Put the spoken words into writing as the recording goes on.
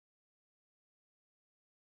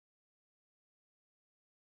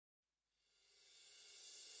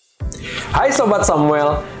Hai Sobat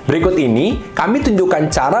Samuel, berikut ini kami tunjukkan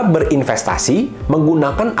cara berinvestasi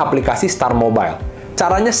menggunakan aplikasi Star Mobile.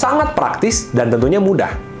 Caranya sangat praktis dan tentunya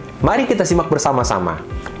mudah. Mari kita simak bersama-sama.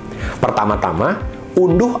 Pertama-tama,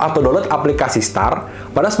 unduh atau download aplikasi Star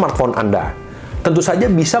pada smartphone Anda. Tentu saja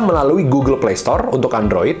bisa melalui Google Play Store untuk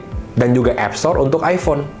Android dan juga App Store untuk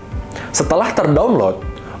iPhone. Setelah terdownload,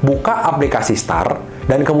 buka aplikasi Star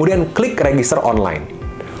dan kemudian klik register online.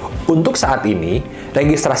 Untuk saat ini,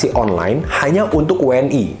 registrasi online hanya untuk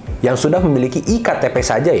WNI yang sudah memiliki IKTP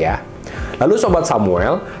saja ya. Lalu Sobat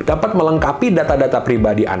Samuel dapat melengkapi data-data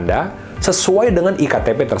pribadi Anda sesuai dengan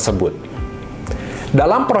IKTP tersebut.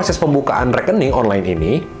 Dalam proses pembukaan rekening online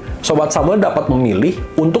ini, Sobat Samuel dapat memilih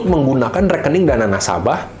untuk menggunakan rekening dana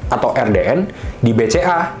nasabah atau RDN di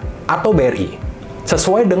BCA atau BRI,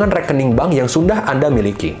 sesuai dengan rekening bank yang sudah Anda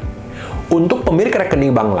miliki. Untuk pemilik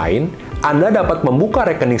rekening bank lain, Anda dapat membuka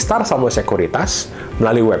rekening Star Samuel Sekuritas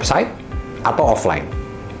melalui website atau offline.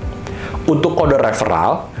 Untuk kode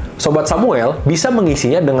referral, Sobat Samuel bisa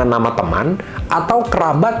mengisinya dengan nama teman atau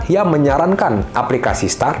kerabat yang menyarankan aplikasi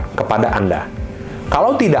Star kepada Anda.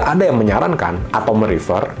 Kalau tidak ada yang menyarankan atau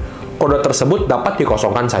merefer, kode tersebut dapat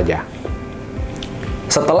dikosongkan saja.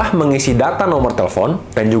 Setelah mengisi data nomor telepon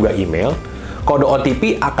dan juga email, kode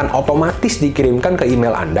OTP akan otomatis dikirimkan ke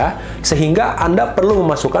email Anda, sehingga Anda perlu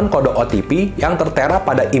memasukkan kode OTP yang tertera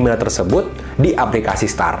pada email tersebut di aplikasi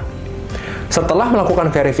Star. Setelah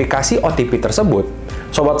melakukan verifikasi OTP tersebut,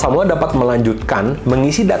 Sobat Samuel dapat melanjutkan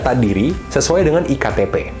mengisi data diri sesuai dengan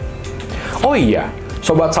IKTP. Oh iya,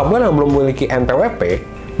 Sobat Samuel yang belum memiliki NPWP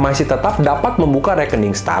masih tetap dapat membuka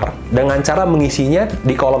rekening Star dengan cara mengisinya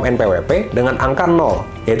di kolom NPWP dengan angka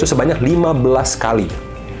 0, yaitu sebanyak 15 kali.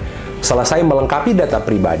 Selesai melengkapi data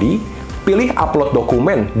pribadi, pilih upload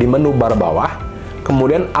dokumen di menu bar bawah,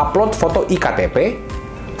 kemudian upload foto IKTP,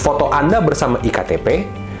 foto Anda bersama IKTP,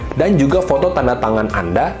 dan juga foto tanda tangan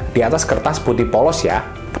Anda di atas kertas putih polos ya.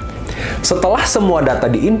 Setelah semua data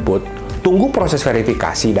diinput, tunggu proses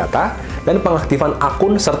verifikasi data dan pengaktifan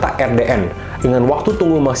akun serta RDN dengan waktu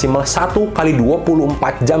tunggu maksimal 1 kali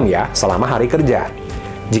 24 jam ya selama hari kerja.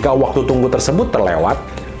 Jika waktu tunggu tersebut terlewat,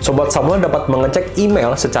 Sobat Samuel dapat mengecek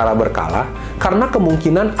email secara berkala karena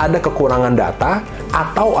kemungkinan ada kekurangan data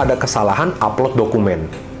atau ada kesalahan upload dokumen.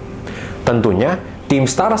 Tentunya, tim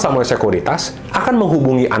Star Samuel Sekuritas akan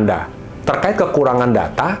menghubungi Anda terkait kekurangan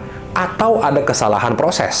data atau ada kesalahan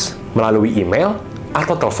proses melalui email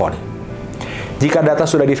atau telepon. Jika data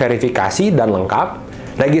sudah diverifikasi dan lengkap,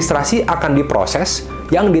 registrasi akan diproses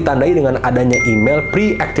yang ditandai dengan adanya email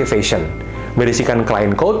pre-activation, berisikan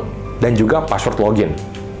client code dan juga password login.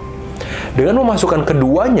 Dengan memasukkan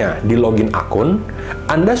keduanya di login akun,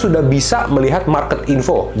 Anda sudah bisa melihat market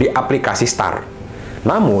info di aplikasi Star.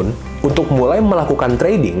 Namun, untuk mulai melakukan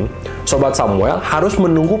trading, Sobat Samuel harus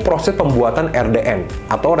menunggu proses pembuatan RDN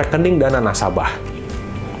atau rekening dana nasabah.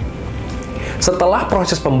 Setelah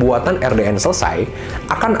proses pembuatan RDN selesai,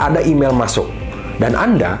 akan ada email masuk, dan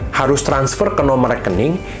Anda harus transfer ke nomor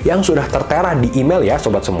rekening yang sudah tertera di email ya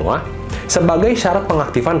Sobat semua, sebagai syarat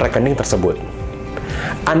pengaktifan rekening tersebut.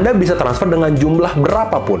 Anda bisa transfer dengan jumlah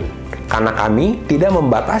berapapun, karena kami tidak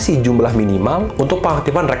membatasi jumlah minimal untuk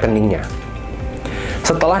pengaktifan rekeningnya.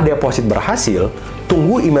 Setelah deposit berhasil,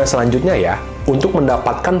 tunggu email selanjutnya ya, untuk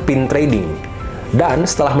mendapatkan PIN trading. Dan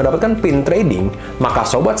setelah mendapatkan PIN trading, maka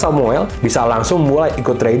Sobat Samuel bisa langsung mulai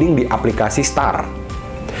ikut trading di aplikasi Star.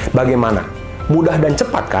 Bagaimana? Mudah dan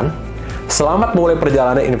cepat kan? Selamat mulai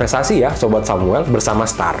perjalanan investasi ya Sobat Samuel bersama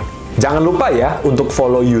Star. Jangan lupa ya untuk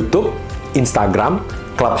follow YouTube, Instagram,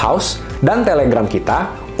 Clubhouse, dan Telegram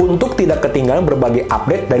kita untuk tidak ketinggalan berbagai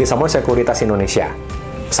update dari Samuel Sekuritas Indonesia.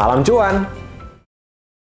 Salam cuan!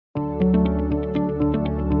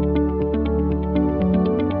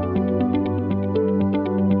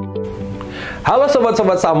 Halo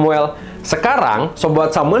Sobat-Sobat Samuel, sekarang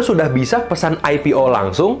Sobat Samuel sudah bisa pesan IPO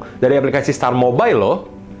langsung dari aplikasi Star Mobile loh.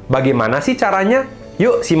 Bagaimana sih caranya?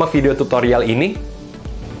 Yuk simak video tutorial ini.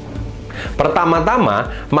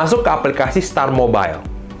 Pertama-tama, masuk ke aplikasi Star Mobile.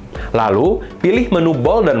 Lalu, pilih menu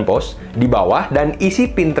Bold dan Post di bawah dan isi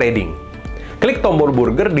PIN trading. Klik tombol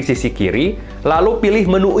burger di sisi kiri, lalu pilih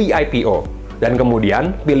menu eIPO, dan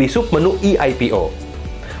kemudian pilih submenu eIPO.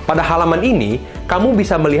 Pada halaman ini, kamu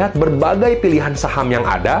bisa melihat berbagai pilihan saham yang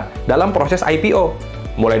ada dalam proses IPO,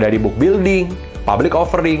 mulai dari book building, public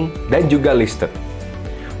offering, dan juga listed.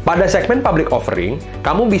 Pada segmen public offering,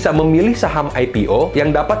 kamu bisa memilih saham IPO yang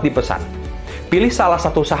dapat dipesan. Pilih salah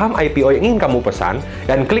satu saham IPO yang ingin kamu pesan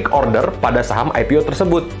dan klik order pada saham IPO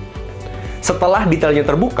tersebut. Setelah detailnya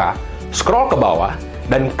terbuka, scroll ke bawah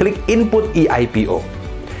dan klik input eIPO.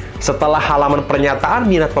 Setelah halaman pernyataan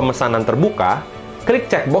minat pemesanan terbuka, klik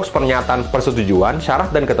checkbox pernyataan persetujuan,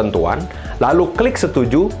 syarat dan ketentuan, lalu klik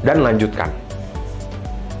setuju dan lanjutkan.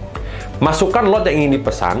 Masukkan lot yang ingin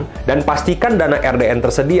dipesan dan pastikan dana RDN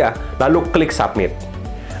tersedia, lalu klik submit.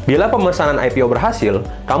 Bila pemesanan IPO berhasil,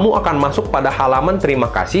 kamu akan masuk pada halaman terima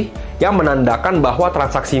kasih yang menandakan bahwa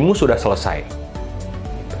transaksimu sudah selesai.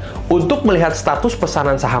 Untuk melihat status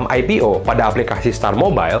pesanan saham IPO pada aplikasi Star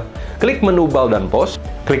Mobile, klik menu Buy dan Post,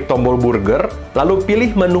 klik tombol burger, lalu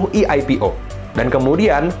pilih menu e-IPO, dan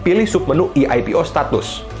kemudian pilih submenu e-IPO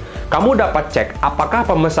status. Kamu dapat cek apakah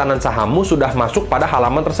pemesanan sahammu sudah masuk pada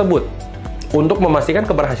halaman tersebut untuk memastikan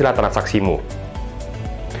keberhasilan transaksimu.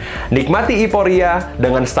 Nikmati euforia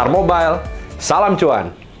dengan Star Mobile. Salam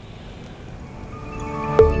cuan!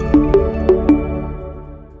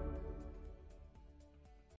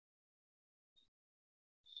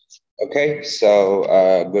 Okay, so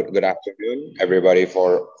good afternoon, everybody.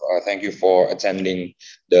 Thank you for attending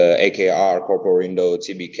the AKR Corporindo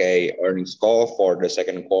TBK earnings call for the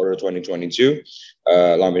second quarter 2022.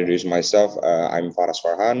 Let me introduce myself. I'm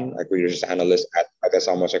Farhan, Equity Research Analyst at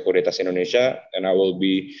Sekuritas Indonesia, and I will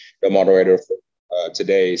be the moderator for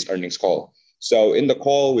today's earnings call. So in the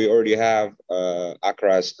call, we already have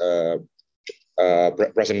AKRA's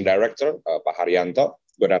President Director, Pak Haryanto.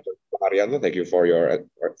 Good afternoon, Haryanto. Thank you for your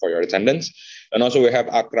attendance. And also we have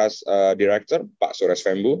AKRA's Director, Pak Suresh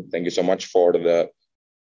Vembu. Thank you so much for the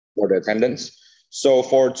attendance. So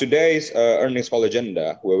for today's earnings call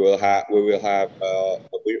agenda, we will have a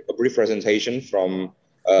brief presentation from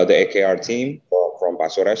the AKR team from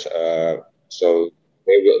Pak Suresh. So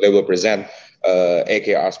they will present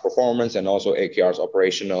AKR's performance and also AKR's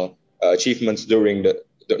operational achievements during the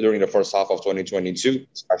first half of 2022,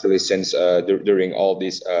 especially since during all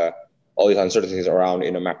these uncertainties around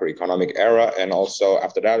in a macroeconomic era. And also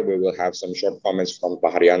after that, we will have some short comments from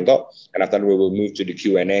Pak Haryanto, and after that we will move to the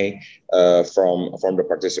Q&A from the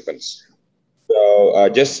participants. So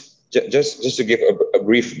just to give a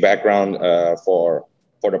brief background for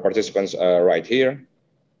the participants right here,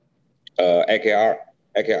 AKR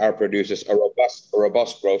produces a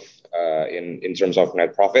robust growth in terms of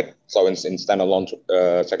net profit. So in standalone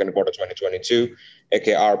second quarter 2022,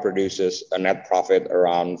 AKR produces a net profit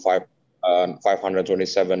around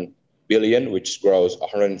 527 billion, which grows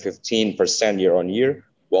 115% year on year.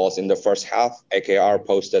 Whilst in the first half, AKR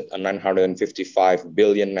posted a 955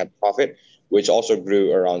 billion net profit, which also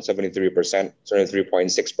grew around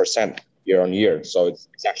 73.6% year on year. So it's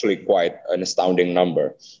actually quite an astounding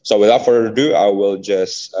number. So without further ado, I will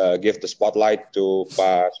just give the spotlight to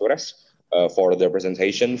Pak Suresh for the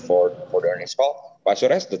presentation for the earnings call. Pak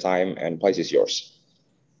Suresh, the time and place is yours.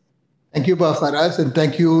 Thank you, Pak Farras, and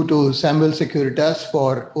thank you to Samuel Sekuritas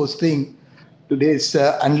for hosting today's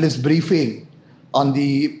analyst briefing on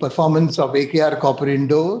the performance of AKR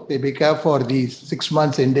Corporindo TBK for the 6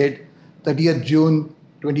 months ended 30th June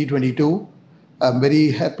 2022. I'm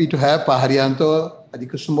very happy to have Pak Haryanto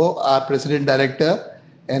Adikoesoemo, our President Director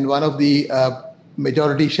and one of the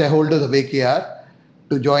majority shareholders of AKR,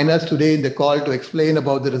 to join us today in the call to explain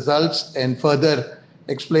about the results and further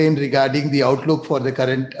explain regarding the outlook for the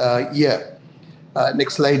current year.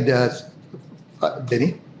 Next slide,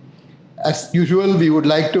 Denny. As usual, we would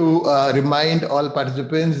like to remind all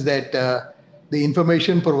participants that the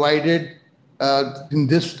information provided in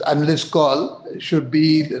this analyst call should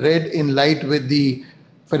be read in light with the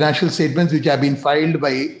financial statements which have been filed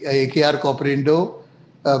by AKR Corporindo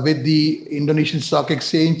with the Indonesian Stock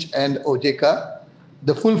Exchange and OJK.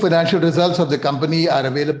 The full financial results of the company are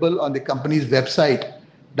available on the company's website,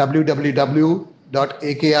 www.akr.co.id,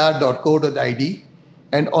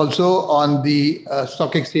 and also on the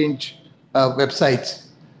stock exchange websites.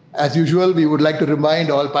 As usual, we would like to remind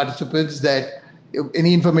all participants that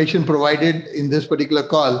any information provided in this particular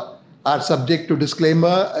call are subject to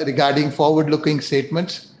disclaimer regarding forward-looking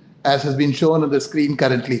statements, as has been shown on the screen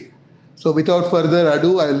currently. So without further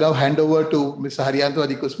ado, I will now hand over to Mr. Haryanto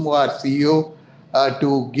Adikoesoemo, our CEO,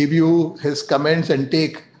 to give you his comments and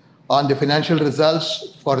take on the financial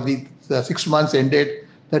results for the 6 months ended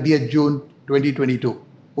 30th June 2022.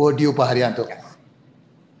 Over to you, Pak Haryanto.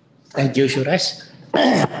 Thank you, Suresh.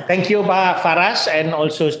 Thank you, Pak Farras, and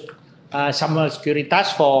also Samuel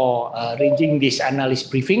Sekuritas for arranging this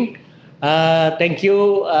analyst briefing. Thank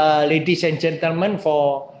you, ladies and gentlemen,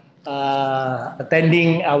 for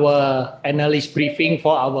attending our analyst briefing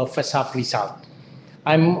for our first half result.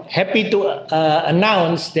 I'm happy to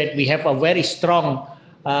announce that we have a very strong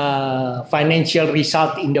financial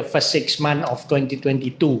result in the first 6 months of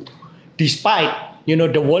 2022, despite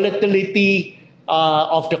the volatility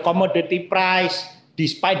of the commodity price,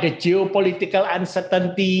 despite the geopolitical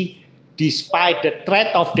uncertainty, despite the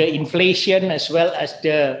threat of the inflation as well as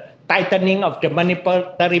the tightening of the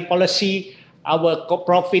monetary policy, our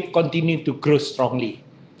profit continued to grow strongly.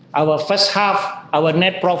 Our first half, our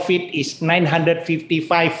net profit is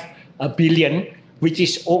 955 billion, which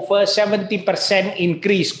is over 70%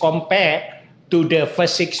 increase compared to the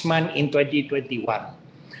first 6 months in 2021.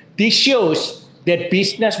 This shows that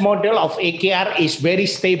business model of AKR is very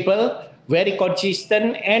stable, very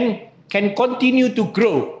consistent, and can continue to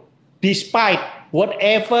grow despite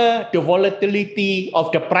whatever the volatility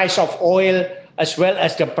of the price of oil as well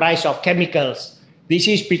as the price of chemicals. This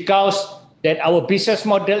is because that our business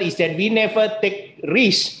model is that we never take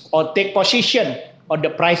risk or take position on the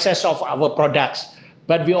prices of our products,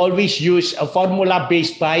 but we always use a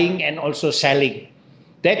formula-based buying and also selling.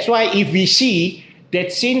 That's why if we see that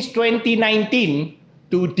since 2019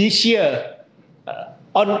 to this year,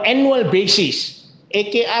 on annual basis,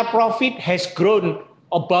 AKR profit has grown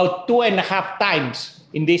about 2.5 times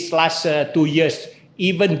in these last 2 years,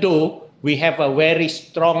 even though we have a very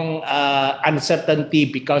strong uncertainty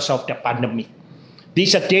because of the pandemic.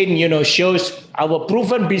 This again, shows our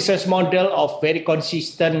proven business model of very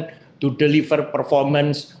consistent to deliver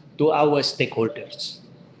performance to our stakeholders.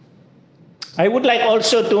 I would like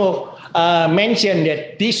also to mention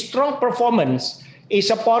that this strong performance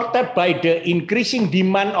is supported by the increasing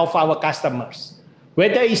demand of our customers.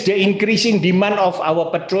 Whether it's the increasing demand of our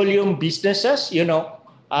petroleum businesses,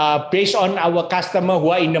 based on our customer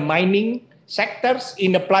who are in the mining sectors,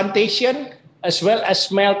 in the plantation, as well as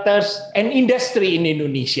smelters and industry in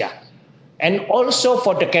Indonesia. And also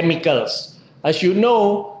for the chemicals. As you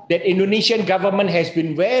know, that Indonesian government has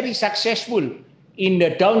been very successful in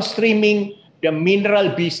the downstreaming the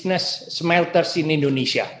mineral business smelters in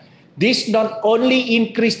Indonesia. This not only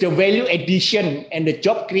increase the value addition and the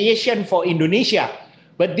job creation for Indonesia,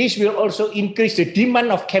 but this will also increase the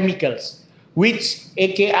demand of chemicals, which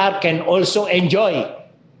AKR can also enjoy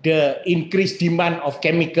the increased demand of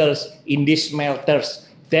chemicals in these smelters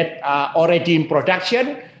that are already in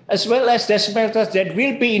production, as well as the smelters that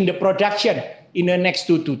will be in the production in the next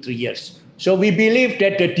 2 to 3 years. So we believe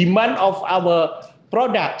that the demand of our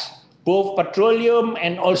products, both petroleum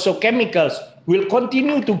and also chemicals, will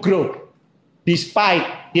continue to grow despite,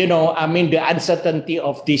 the uncertainty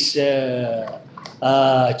of this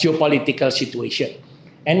geopolitical situation.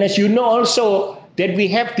 And as you know also that we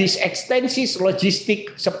have this extensive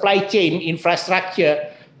logistic supply chain infrastructure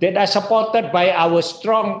that are supported by our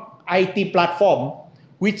strong IT platform,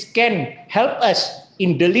 which can help us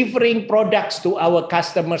in delivering products to our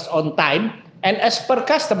customers on time and as per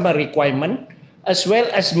customer requirement, as well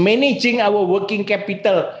as managing our working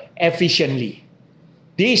capital efficiently.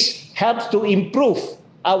 This helps to improve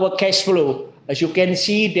our cash flow. As you can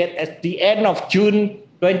see that at the end of June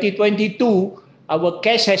 2022, our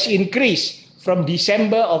cash has increased from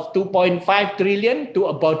December of 2.5 trillion to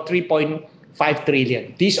about 3.5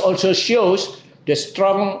 trillion. This also shows the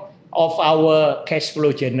strength of our cash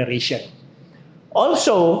flow generation.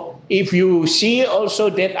 Also, if you see also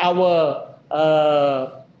that our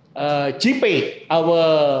GP,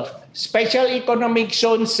 our Special Economic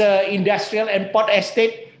Zones Industrial and Port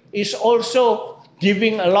Estate is also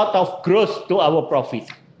giving a lot of growth to our profit.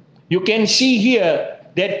 You can see here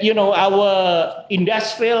that our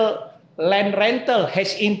industrial land rental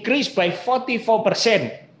has increased by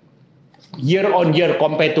 44% year on year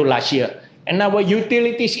compared to last year. And our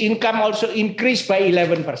utilities income also increased by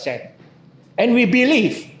 11%. And we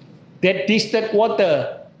believe that this third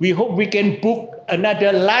quarter, we hope we can book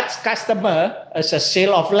another large customer as a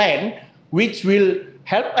sale of land, which will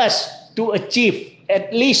help us to achieve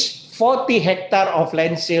at least 40 hectares of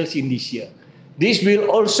land sales in this year. This will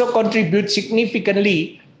also contribute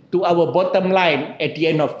significantly to our bottom line at the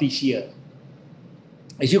end of this year.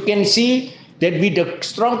 As you can see that with the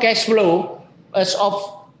strong cash flow as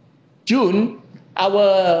of June,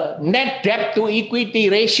 our net debt to equity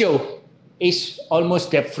ratio is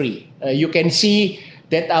almost debt-free. You can see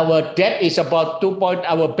that our debt is about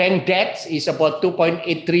our bank debt is about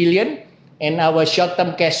 2.8 trillion, and our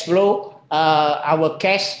short-term cash flow, our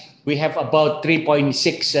cash, we have about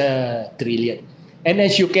 3.6 trillion. And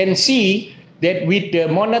as you can see that with the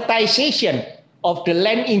monetization of the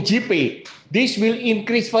land in GP, this will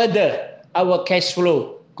increase further our cash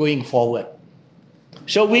flow going forward.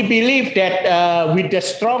 So we believe that with the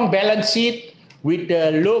strong balance sheet, with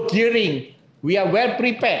the low gearing, we are well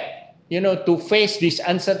prepared, to face this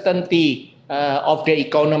uncertainty of the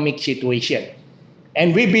economic situation.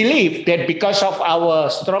 And we believe that because of our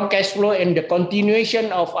strong cash flow and the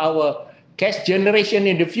continuation of our cash generation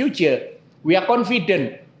in the future, we are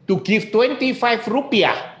confident to give 25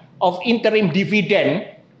 rupiah of interim dividend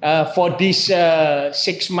for this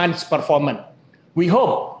 6 months performance. We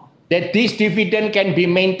hope that this dividend can be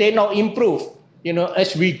maintained or improved,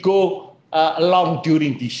 as we go along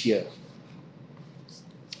during this year.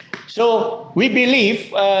 So we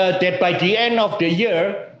believe that by the end of the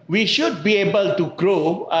year, we should be able to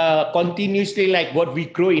grow continuously like what we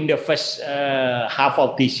grew in the first half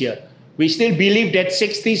of this year. We still believe that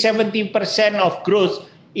 60-70% of growth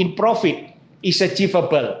in profit is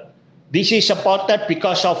achievable. This is supported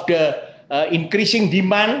because of the increasing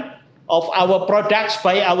demand of our products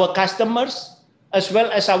by our customers, as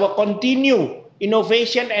well as our continued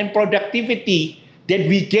innovation and productivity that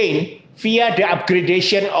we gain via the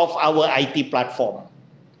upgradation of our IT platform.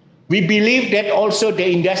 We believe that also the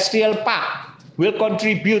industrial park will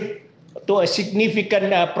contribute to a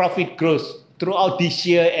significant profit growth throughout this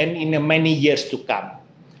year and in the many years to come.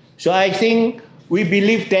 So I think we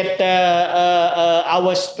believe that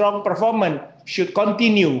our strong performance should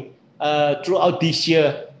continue throughout this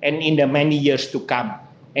year and in the many years to come.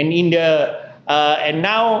 And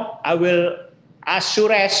now I will ask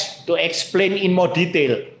Suresh to explain in more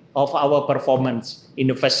detail of our performance in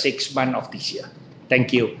the first 6 months of this year.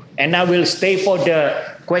 Thank you. And I will stay for the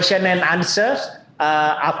question and answers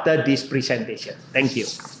after this presentation. Thank you.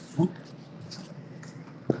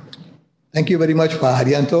 Thank you very much,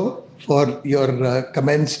 Haryanto, for your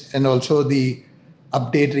comments and also the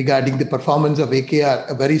update regarding the performance of AKR.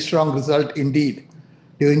 A very strong result indeed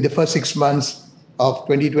during the first 6 months of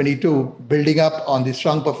 2022, building up on the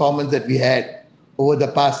strong performance that we had over the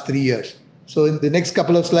past 3 years. So in the next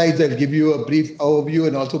couple of slides, I'll give you a brief overview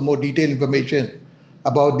and also more detailed information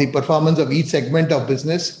about the performance of each segment of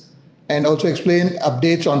business, and also explain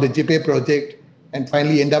updates on the JPay project, and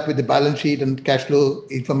finally end up with the balance sheet and cash flow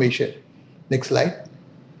information. Next slide.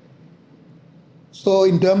 So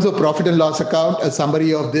in terms of profit and loss account, a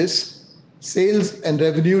summary of this: sales and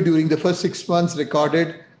revenue during the first 6 months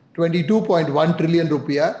recorded 22.1 trillion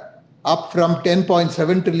rupiah, up from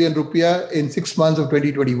 10.7 trillion rupiah in 6 months of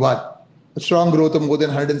 2021, a strong growth of more than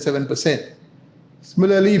 107%.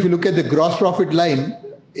 Similarly, if you look at the gross profit line,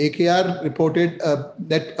 AKR reported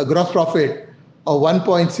a gross profit of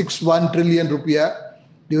 1.61 trillion rupiah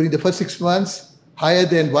during the first 6 months, higher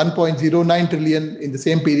than 1.09 trillion in the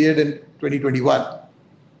same period in 2021.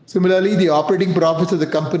 Similarly, the operating profits of the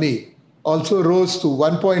company also rose to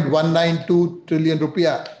 1.192 trillion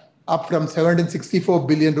rupiah, up from 764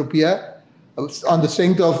 billion rupiah, on the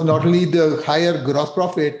strength of not only the higher gross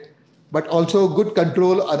profit, but also good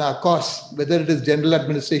control on our costs, whether it is general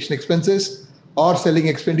administration expenses or selling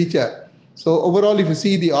expenditure. So overall, if you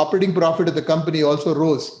see, the operating profit of the company also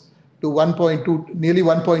rose to nearly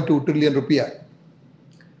 1.2 trillion rupiah.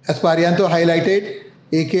 As Haryanto highlighted,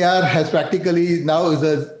 AKR has practically now is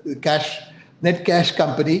a net cash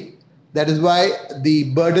company. That is why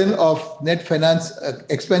the burden of net finance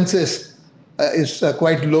expenses is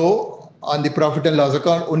quite low on the profit and loss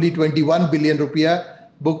account, only 21 billion rupiah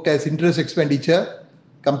booked as interest expenditure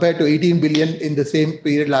compared to 18 billion in the same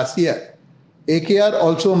period last year. AKR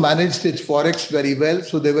also managed its forex very well,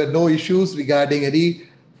 so there were no issues regarding any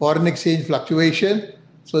foreign exchange fluctuation.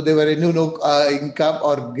 So there were no income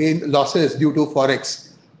or losses due to forex.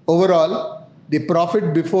 Overall, the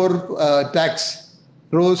profit before tax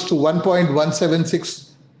rose to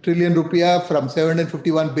 1.176 trillion rupiah from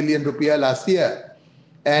 751 billion rupiah last year,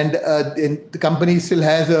 and the company still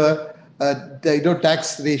has a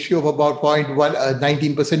tax ratio of about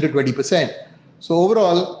 19% to 20%. So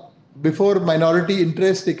overall, before minority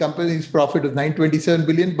interest, the company's profit was 927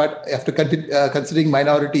 billion, but after considering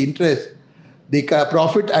minority interest, the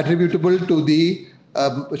profit attributable to the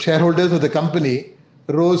shareholders of the company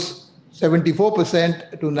rose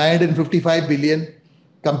 74% to 955 billion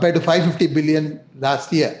compared to 550 billion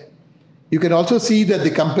last year. You can also see that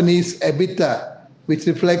the company's EBITDA, which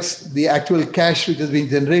reflects the actual cash which has been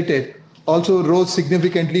generated, also rose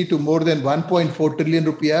significantly to more than 1.4 trillion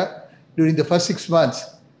rupiah during the first 6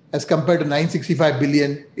 months as compared to 965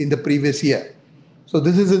 billion in the previous year. So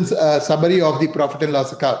this is a summary of the profit and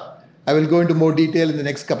loss account. I will go into more detail in the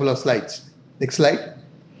next couple of slides. Next slide.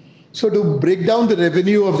 So to break down the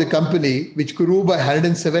revenue of the company, which grew by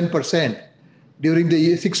 107% during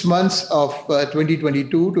the 6 months of 2022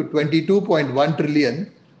 to 22.1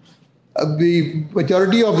 trillion, the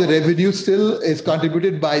majority of the revenue still is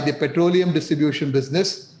contributed by the petroleum distribution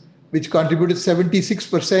business, which contributed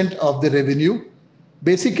 76% of the revenue.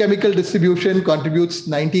 Basic chemical distribution contributes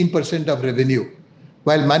 19% of revenue,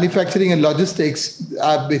 while manufacturing and logistics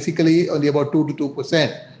are basically only about 2 to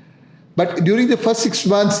 2%. But during the first 6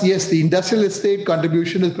 months, yes, the industrial estate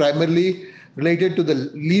contribution is primarily related to the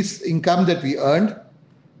lease income that we earned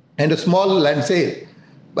and a small land sale.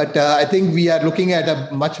 But I think we are looking at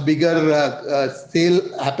a much bigger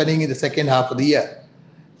sale happening in the second half of the year.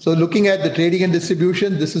 So looking at the trading and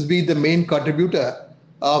distribution, this has been the main contributor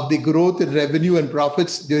of the growth in revenue and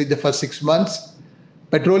profits during the first 6 months.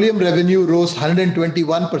 Petroleum revenue rose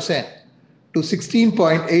 121% to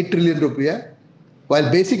 16.8 trillion rupiah, while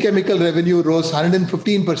basic chemical revenue rose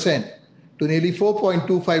 115% to nearly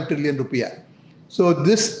 4.25 trillion rupiah. So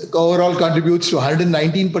this overall contributes to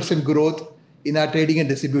 119% growth in our trading and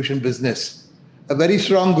distribution business. A very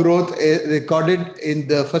strong growth recorded in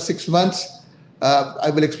the first 6 months. I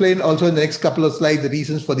will explain also in the next couple of slides the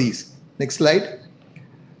reasons for these. Next slide.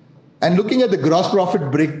 And looking at the gross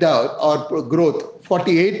profit breakdown or growth,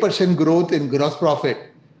 48% growth in gross profit.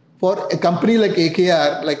 For a company like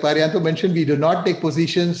AKR, like Haryanto mentioned, we do not take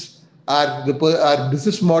positions. Our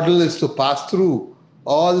business model is to pass through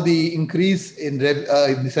all the increase in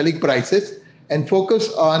the selling prices and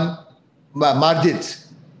focus on margins.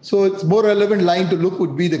 So it's more relevant line to look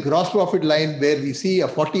would be the gross profit line, where we see a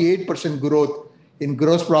 48% growth in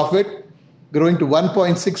gross profit, growing to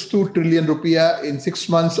 1.62 trillion rupiah in 6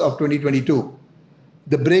 months of 2022.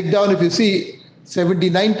 The breakdown, if you see,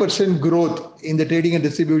 79% growth in the trading and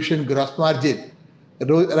distribution gross margin,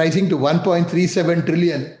 rising to 1.37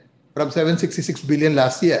 trillion from 766 billion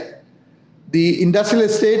last year. The industrial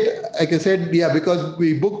estate, like I said, because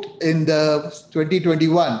we booked in the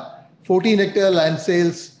 2021, 14-hectare land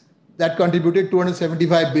sales, that contributed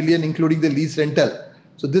 275 billion, including the lease rental.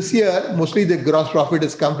 So this year, mostly the gross profit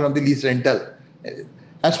has come from the lease rental.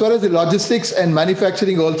 As far as the logistics and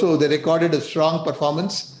manufacturing also, they recorded a strong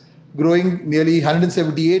performance, growing nearly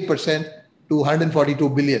 178% to 142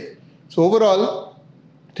 billion. So overall,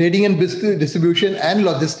 trading and distribution and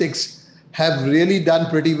logistics have really done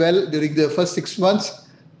pretty well during the first 6 months.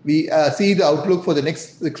 We see the outlook for the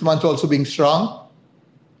next 6 months also being strong.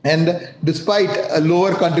 And despite a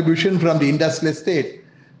lower contribution from the industrial estate,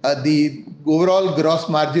 the overall gross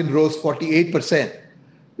margin rose 48%,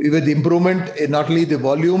 with improvement in not only the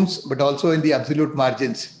volumes, but also in the absolute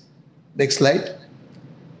margins. Next slide.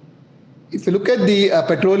 If you look at the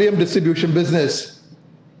petroleum distribution business,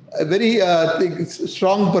 a very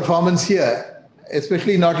strong performance here,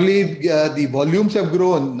 especially not only the volumes have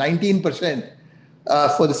grown 19%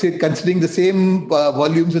 considering the same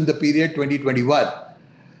volumes in the period 2021.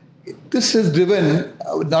 This is driven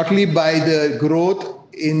not only by the growth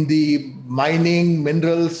in the mining,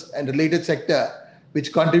 minerals and related sector,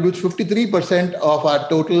 which contributes 53% of our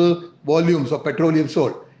total volumes of petroleum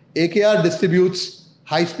sold. AKR distributes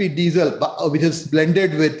high-speed diesel, which is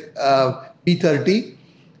blended with P30,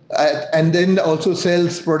 and then also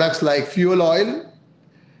sells products like fuel oil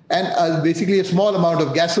and basically a small amount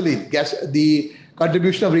of gasoline. The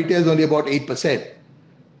contribution of retail is only about 8%.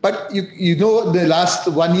 But you know, the last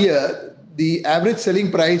 1 year, the average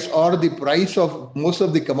selling price or the price of most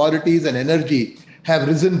of the commodities and energy have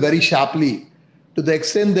risen very sharply, to the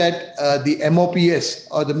extent that the MOPS,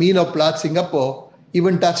 or the mean of Platts Singapore,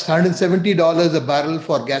 even touched $170 a barrel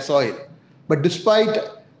for gas oil. But despite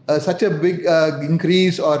such a big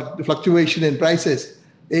increase or fluctuation in prices,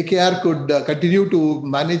 AKR could continue to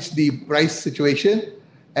manage the price situation,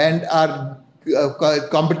 and our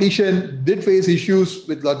competition did face issues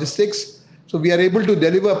with logistics. So we are able to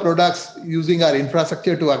deliver products using our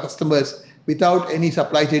infrastructure to our customers without any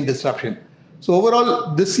supply chain disruption. So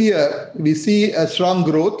overall, this year, we see a strong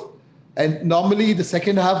growth. And normally the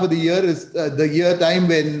second half of the year is the year time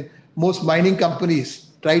when most mining companies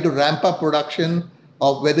try to ramp up production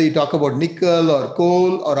of whether you talk about nickel or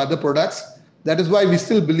coal or other products. That is why we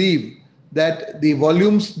still believe that the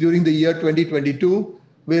volumes during the year 2022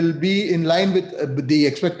 will be in line with the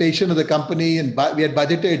expectation of the company. And we had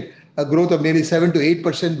budgeted a growth of nearly 7 to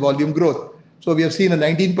 8% volume growth. So we have seen a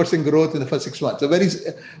 19% growth in the first 6 months. A very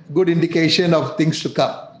good indication of things to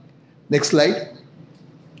come. Next slide.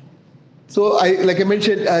 So like I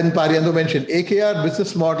mentioned, and Haryanto mentioned, AKR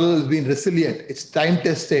business model has been resilient. It's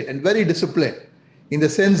time-tested and very disciplined, in the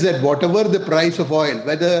sense that whatever the price of oil,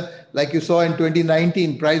 whether like you saw in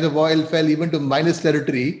 2019, price of oil fell even to minus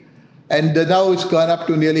territory, and now it's gone up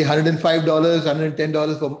to nearly $105,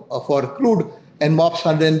 $110 for crude, and MOPS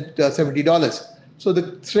 $170. So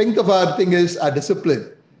the strength of our thing is our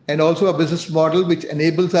discipline, and also a business model which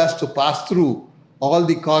enables us to pass through all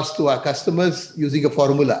the costs to our customers using a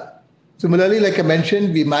formula. Similarly, like I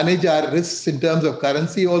mentioned, we manage our risks in terms of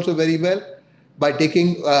currency also very well by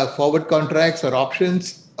taking forward contracts or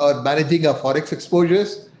options, or managing our forex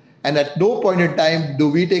exposures. And at no point in time do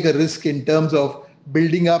we take a risk in terms of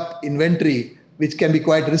building up inventory, which can be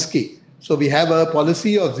quite risky. So we have a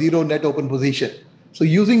policy of zero net open position. So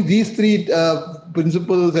using these three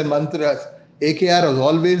principles and mantras, AKR has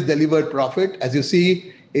always delivered profit. As you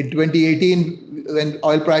see, in 2018, when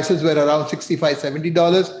oil prices were around $65,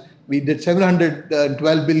 $70, we did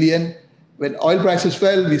 712 billion. When oil prices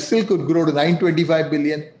fell, we still could grow to 925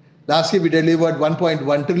 billion. Last year, we delivered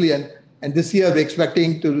 1.1 trillion. And this year, we're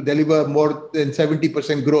expecting to deliver more than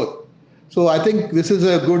 70% growth. So I think this is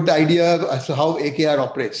a good idea as to how AKR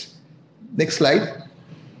operates. Next slide.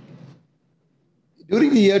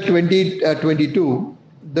 During the year 2022,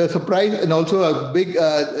 the surprise, and also a big,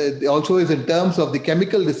 also is in terms of the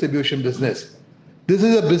chemical distribution business. This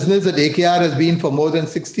is a business that AKR has been for more than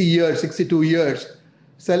 60 years, 62 years,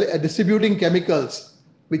 distributing chemicals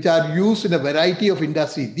which are used in a variety of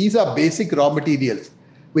industries. These are basic raw materials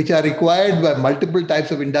which are required by multiple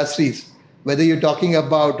types of industries, whether you're talking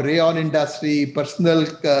about rayon industry, personal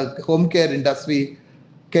home care industry,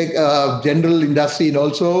 general industry, and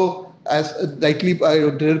also, as rightly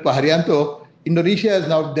Haryanto, Indonesia is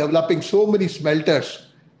now developing so many smelters,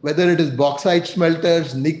 whether it is bauxite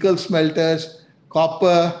smelters, nickel smelters,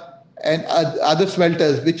 copper, and other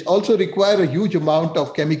smelters, which also require a huge amount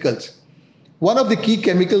of chemicals. One of the key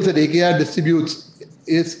chemicals that AKR distributes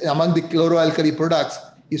is, among the chloroalkali products,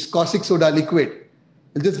 is caustic soda liquid.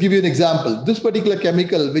 I'll just give you an example. This particular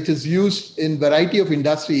chemical, which is used in variety of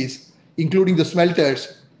industries, including the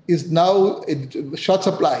smelters, is now in short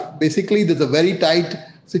supply. Basically, there's a very tight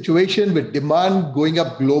situation with demand going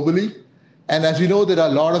up globally. And as we know, there are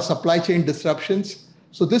a lot of supply chain disruptions.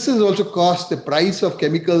 So this has also caused the price of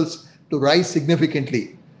chemicals to rise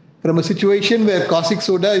significantly. From a situation where caustic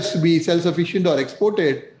soda is to be self-sufficient or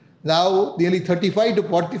exported, now nearly 35 to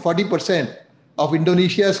 40% of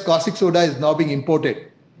Indonesia's caustic soda is now being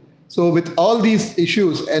imported. So with all these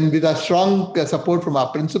issues and with our strong support from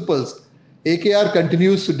our principals, AKR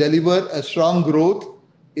continues to deliver a strong growth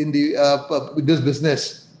in this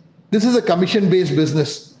business. This is a commission-based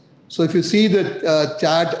business. So if you see the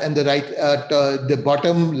chart and the right, the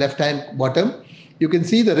bottom left-hand bottom, you can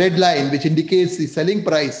see the red line, which indicates the selling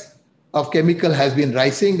price of chemical has been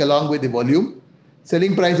rising along with the volume.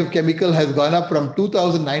 Selling price of chemical has gone up from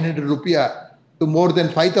 2,900 rupiah to more than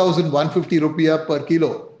 5,150 rupiah per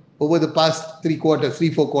kilo over the past 4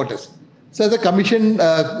 quarters. So as a commission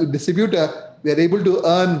distributor, we are able to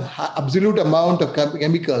earn absolute amount of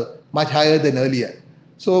chemical much higher than earlier.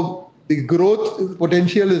 So the growth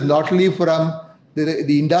potential is not only from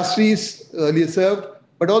the industries earlier served,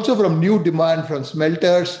 but also from new demand from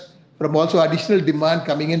smelters, from also additional demand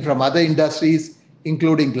coming in from other industries,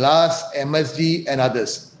 including glass, MSG, and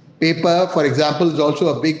others. Paper, for example, is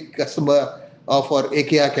also a big customer for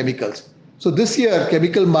AKR chemicals. So this year,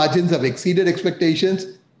 chemical margins have exceeded expectations,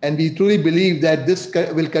 and we truly believe that this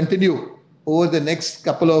will continue over the next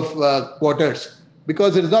couple of quarters,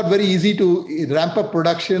 because it is not very easy to ramp up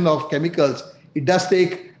production of chemicals. It does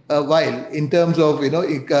take a while in terms of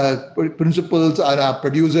principals or our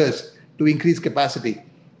producers to increase capacity,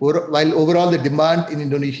 while overall the demand in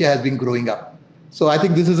Indonesia has been growing up. So I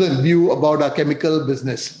think this is a view about our chemical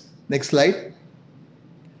business. Next slide.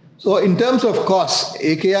 So in terms of costs,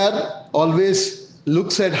 AKR always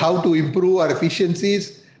looks at how to improve our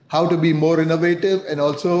efficiencies, how to be more innovative, and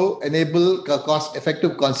also enable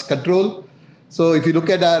cost-effective cost control. So if you look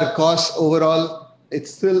at our costs overall,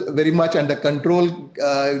 it's still very much under control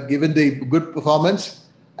given the good performance.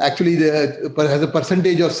 Actually, as a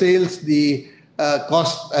percentage of sales, the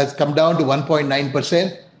cost has come down to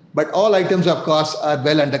 1.9%, but all items of cost are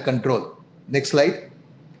well under control. Next slide.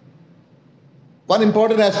 One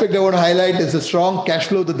important aspect I want to highlight is the strong cash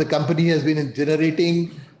flow that the company has been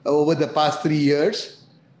generating over the past 3 years.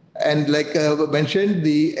 And like mentioned,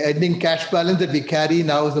 the ending cash balance that we carry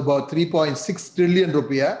now is about 3.6 trillion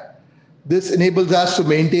rupiah. This enables us to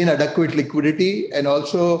maintain adequate liquidity, and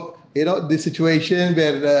also, the situation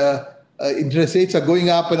where interest rates are going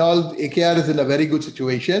up and all, AKR is in a very good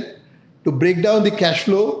situation. To break down the cash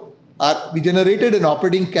flow, we generated an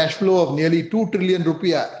operating cash flow of nearly 2 trillion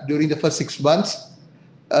rupiah during the first 6 months.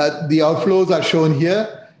 The outflows are shown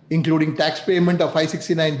here, including tax payment of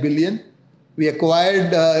 569 billion. We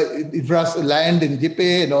acquired land in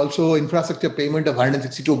Jipe and also infrastructure payment of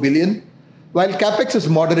 162 billion, while capex is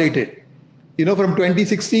moderated. From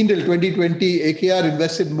 2016 till 2020, AKR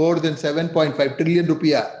invested more than 7.5 trillion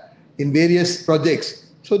rupiah in various projects.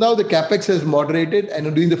 So now the capex has moderated,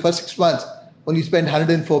 and during the first 6 months, only spent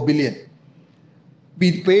 104 billion.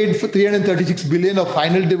 We paid for 336 billion of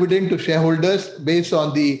final dividend to shareholders based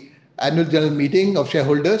on the annual general meeting of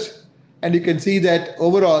shareholders. And you can see that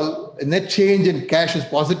overall, net change in cash is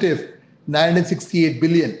positive, 968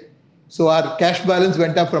 billion. So our cash balance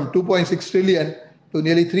went up from 2.6 trillion to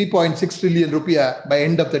nearly 3.6 trillion rupiah by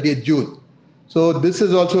end of 30th June. So this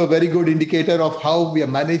is also a very good indicator of how we have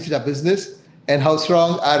managed our business and how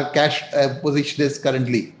strong our cash position is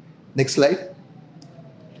currently. Next slide.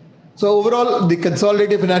 So overall, the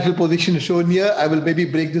consolidated financial position is shown here. I will maybe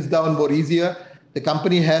break this down more easier. The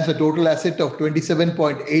company has a total asset of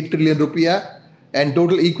 27.8 trillion rupiah and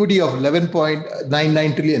total equity of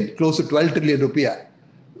 11.99 trillion, close to 12 trillion rupiah.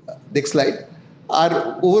 Next slide.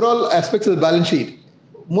 Our overall aspects of the balance sheet.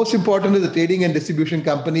 Most important is the trading and distribution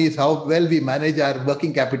company is how well we manage our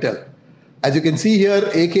working capital. As you can see here,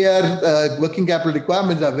 AKR working capital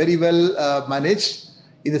requirements are very well managed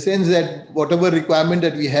in the sense that whatever requirement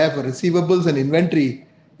that we have for receivables and inventory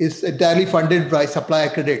is entirely funded by supplier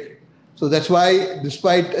credit. So that's why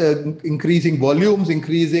despite increasing volumes,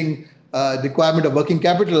 increasing requirement of working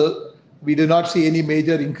capital, we do not see any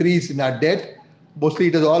major increase in our debt. Mostly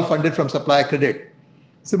it is all funded from supplier credit.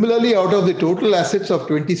 Similarly, out of the total assets of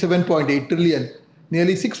 27.8 trillion,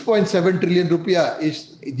 nearly 6.7 trillion rupiah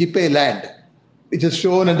is GPay land, which is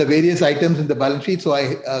shown in the various items in the balance sheet. So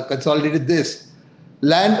I consolidated this.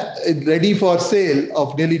 Land ready for sale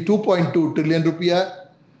of nearly 2.2 trillion rupiah.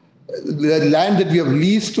 The land that we have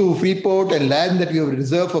leased to Freeport and land that we have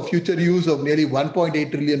reserved for future use of nearly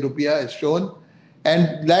 1.8 trillion rupiah is shown.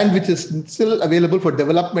 And land which is still available for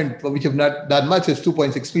development, for which have not done much, is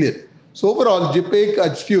 2.6 trillion. So overall, GPay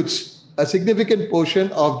constitutes a significant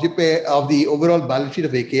portion of GPay of the overall balance sheet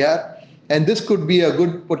of AKR. And this could be a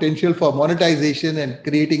good potential for monetization and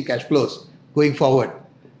creating cash flows going forward.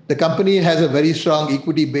 The company has a very strong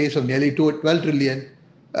equity base of nearly 12 trillion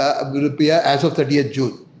rupiah as of 30th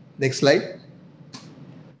June. Next slide.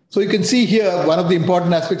 So you can see here, one of the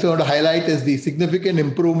important aspects I want to highlight is the significant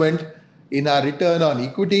improvement in our return on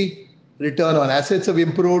equity. Return on assets have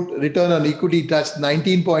improved. Return on equity touched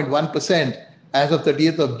 19.1% as of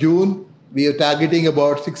 30th of June. We are targeting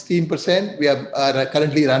about 16%. We are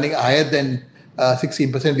currently running higher than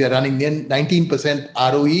 16%. We are running 19%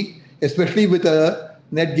 ROE, especially with a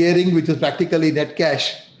net gearing, which is practically net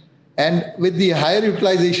cash. And with the higher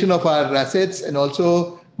utilization of our assets and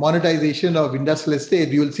also monetization of industrial estate,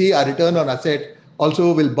 you will see our return on asset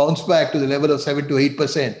also will bounce back to the level of 7 to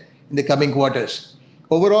 8% in the coming quarters.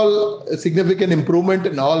 Overall, a significant improvement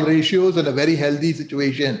in all ratios and a very healthy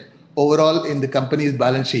situation overall in the company's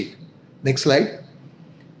balance sheet. Next slide.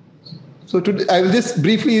 So I will just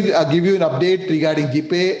briefly give you an update regarding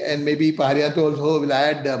GPay, and maybe Haryanto also will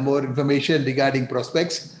add more information regarding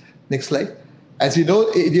prospects. Next slide. As you know,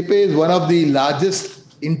 GPay is one of the largest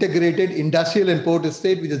integrated industrial and port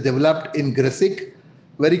estate which is developed in Gresik,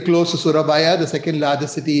 very close to Surabaya, the second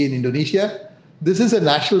largest city in Indonesia. This is a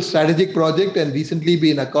national strategic project and recently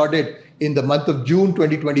been accorded in the month of June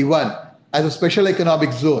 2021 as a special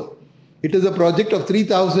economic zone. It is a project of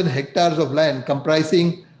 3,000 hectares of land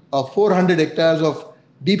comprising of 400 hectares of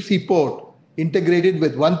deep sea port integrated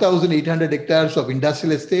with 1,800 hectares of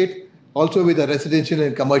industrial estate, also with a residential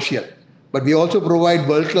and commercial. But we also provide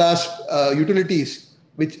world-class utilities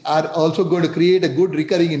which are also going to create a good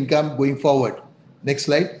recurring income going forward. Next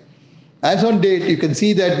slide. As on date, you can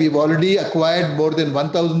see that we've already acquired more than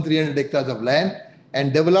 1,300 hectares of land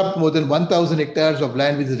and developed more than 1,000 hectares of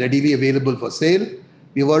land which is readily available for sale.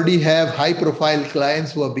 We already have high-profile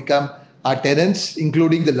clients who have become our tenants,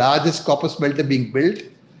 including the largest copper smelter being built.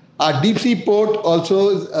 Our deep sea port also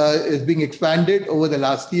is being expanded over the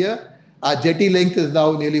last year. Our jetty length is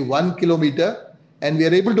now nearly 1 kilometer, and we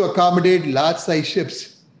are able to accommodate large-size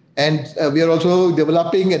ships. And we are also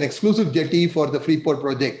developing an exclusive jetty for the Freeport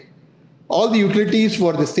project. All the utilities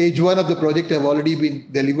for the stage 1 of the project have already been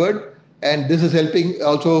delivered, and this is helping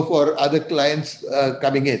also for other clients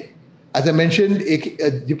coming in. As I mentioned,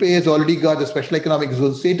 GPay has already got a special economic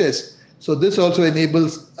zone status, so this also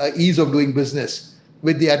enables ease of doing business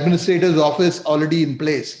with the administrator's office already in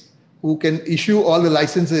place, who can issue all the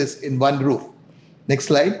licenses in one roof. Next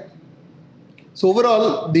slide. So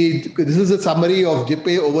overall, this is a summary of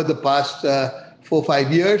GPay over the past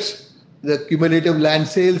 4-5 years. The cumulative land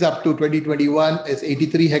sales up to 2021 is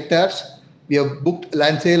 83 hectares. We have booked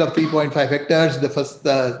land sale of 3.5 hectares the first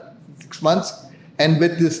 6 months. And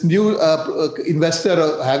with this new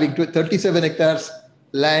investor having 37 hectares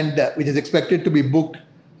land, which is expected to be booked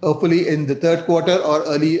hopefully in the third quarter or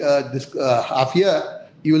early this half year,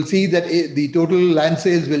 you will see that the total land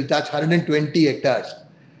sales will touch 120 hectares.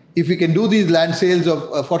 If we can do these land sales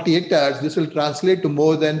of 40 hectares, this will translate to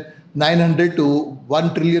more than 900 to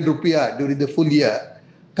 1 trillion rupiah during the full year.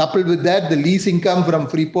 Coupled with that, the lease income from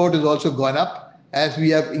Freeport has also gone up as we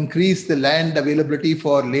have increased the land availability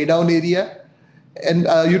for laydown area, and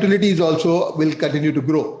utilities also will continue to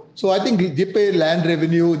grow. So I think GPay land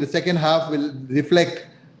revenue in the second half will reflect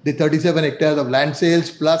the 37 hectares of land sales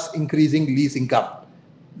plus increasing lease income.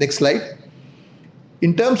 Next slide.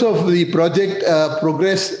 In terms of the project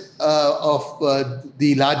progress of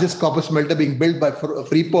the largest copper smelter being built by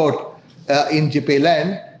Freeport in Jipe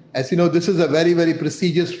land, as you know, this is a very, very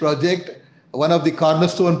prestigious project, one of the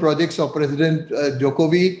cornerstone projects of President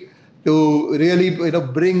Jokowi to really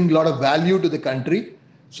bring a lot of value to the country.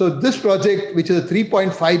 So this project, which is a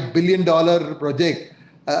 $3.5 billion project,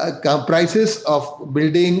 comprises of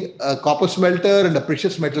building a copper smelter and a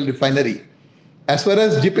precious metal refinery. As far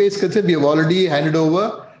as Jipe is concerned, we have already handed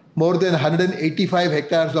over more than 185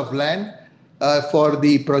 hectares of land for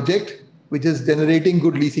the project, which is generating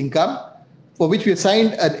good lease income, for which we have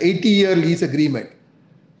signed an 80-year lease agreement.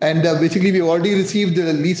 And basically, we already received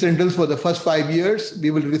the lease rentals for the first 5 years. We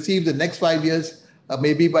will receive the next 5 years,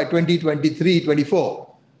 maybe by 2023-24.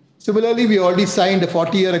 Similarly, we already signed a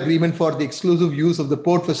 40-year agreement for the exclusive use of the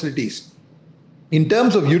port facilities. In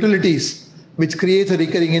terms of utilities, which creates a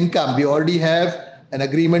recurring income, we already have an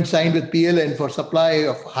agreement signed with PLN for supply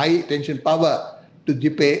of high tension power to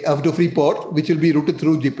Jipe, to Freeport, which will be routed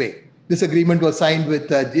through Jipe. This agreement was signed with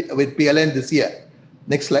PLN this year.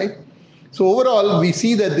 Next slide. So overall, we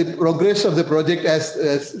see that the progress of the project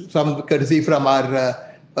has some courtesy from our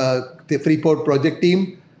the Freeport project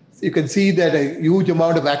team. You can see that a huge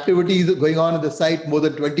amount of activities going on at the site. More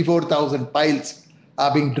than 24,000 piles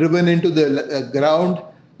are being driven into the ground.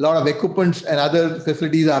 A lot of equipments and other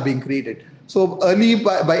facilities are being created. So early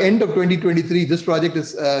by end of 2023, this project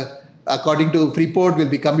is, according to Freeport, will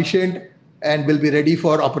be commissioned and will be ready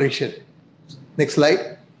for operation. Next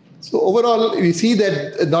slide. So overall, we see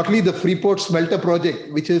that not only the Freeport smelter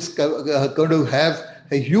project, which is going to have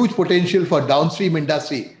a huge potential for downstream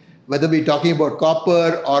industry, whether we're talking about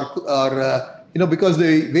copper or because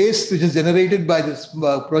the waste which is generated by this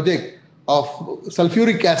project of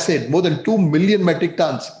sulfuric acid, more than 2 million metric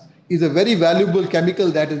tons, is a very valuable chemical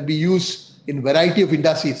that will be used in variety of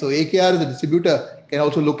industries. So AKR, the distributor, can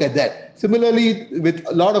also look at that. Similarly, with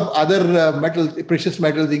a lot of other metals, precious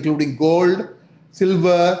metals, including gold,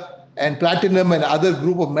 silver, and platinum and other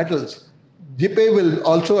group of metals, Jipe will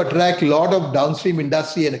also attract a lot of downstream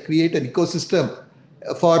industry and create an ecosystem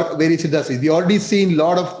for various industries. We already seen a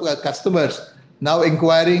lot of customers now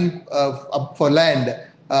inquiring for land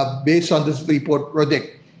based on this Freeport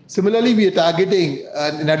project. Similarly, we are targeting,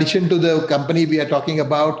 in addition to the company we are talking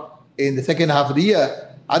about in the second half of the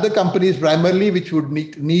year, other companies primarily which would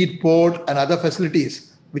need port and other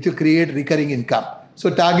facilities which will create recurring income. So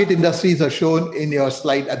target industries are shown in your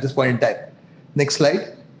slide at this point in time. Next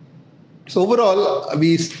slide. So overall,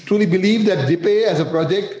 we truly believe that Jipe as a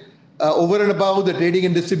project, over and above the trading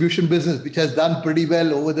and distribution business, which has done pretty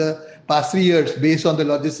well over the past 3 years based on the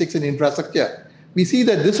logistics and infrastructure, we see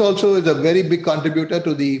that this also is a very big contributor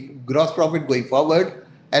to the gross profit going forward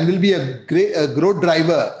and will be a growth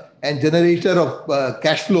driver and generator of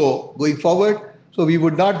cash flow going forward. So we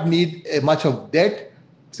would not need much of debt.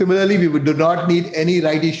 Similarly, we do not need any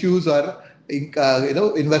right issues or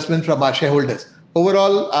investment from our shareholders.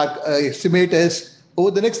 Overall, our estimate is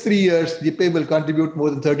over the next 3 years, Jipe will contribute more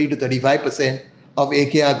than 30 to 35% of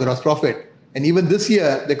AKR gross profit. And even this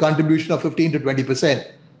year, the contribution of 15 to 20%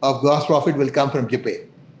 of gross profit will come from Jipe.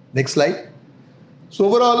 Next slide. So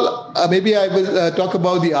overall, maybe I will talk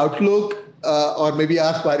about the outlook or maybe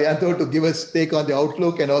ask Haryanto to give us take on the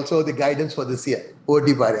outlook and also the guidance for this year. Over to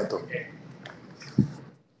you, Haryanto.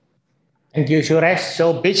 Thank you, Suresh.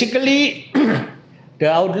 So basically, the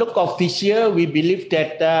outlook of this year, we believe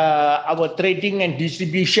that our trading and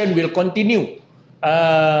distribution will continue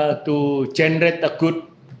to generate a good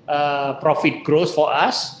profit growth for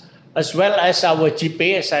us, as well as our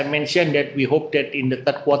Jipe. As I mentioned, that we hope that in the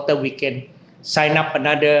third quarter we can sign up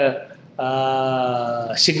another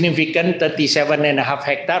significant 37.5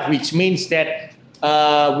 hectares, which means that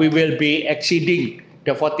we will be exceeding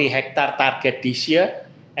the 40 hectare target this year.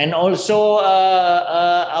 And also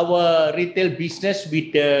our retail business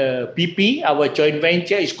with the BP, our joint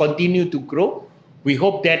venture, is continue to grow. We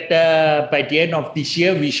hope that by the end of this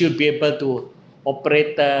year, we should be able to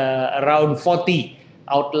operate around 40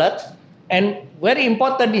 outlets. And very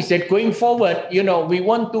important is that going forward, we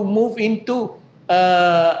want to move into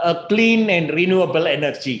a clean and renewable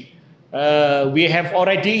energy. We have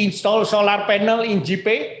already installed solar panel in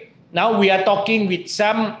Jipe. Now we are talking with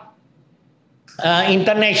some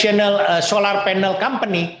international solar panel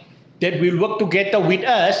company that will work together with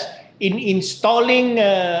us in installing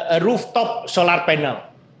a rooftop solar panel.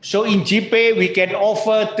 So in Jipe, we can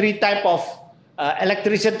offer 3 types of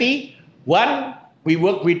electricity. One, we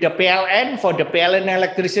work with the PLN for the PLN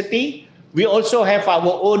electricity. We also have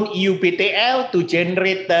our own EUPTL to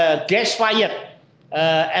generate gas-fired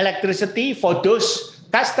electricity for those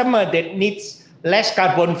customer that needs less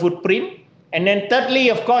carbon footprint. And then thirdly,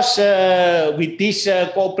 of course, with this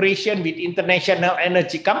cooperation with international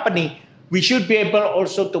energy company, we should be able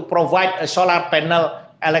also to provide a solar panel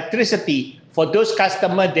electricity for those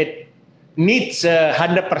customers that needs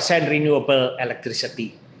 100% renewable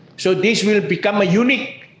electricity. So this will become a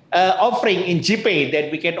unique offering in GPay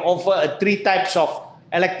that we can offer 3 types of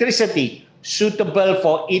electricity suitable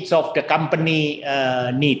for each of the company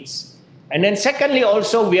needs. And then secondly,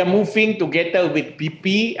 also we are moving together with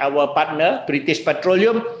BP, our partner, British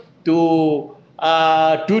Petroleum, to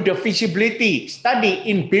do the feasibility study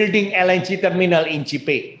in building LNG terminal in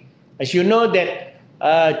GPay. As you know that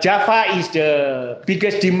Java is the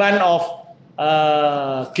biggest demand of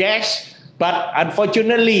gas, but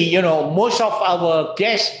unfortunately, most of our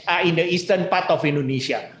gas are in the eastern part of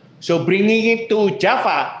Indonesia. So bringing it to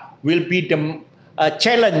Java will be the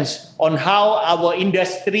challenge on how our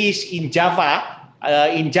industries in Java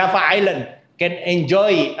Island can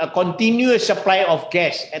enjoy a continuous supply of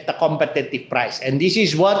gas at a competitive price. And this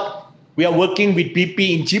is what we are working with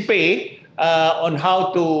BP in GPay on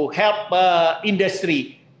how to help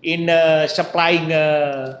industry in supplying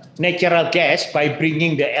natural gas by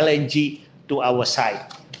bringing the LNG to our side.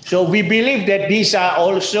 So we believe that these are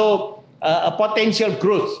also a potential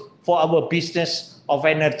growth for our business of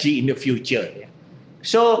energy in the future.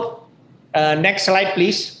 So next slide,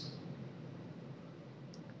 please.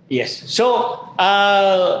 Yes. So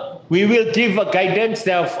we will give a guidance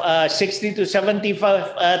of 60 to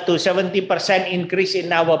 70% increase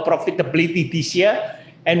in our profitability this year,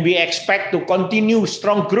 and we expect to continue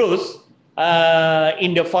strong growth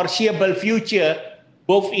in the foreseeable future,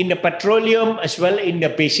 both in the petroleum as well in the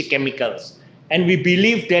basic chemicals. And we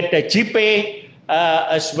believe that the GPay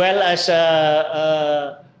as well as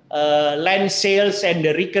land sales and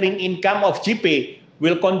the recurring income of GPay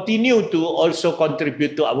will continue to also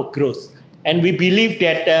contribute to our growth. And we believe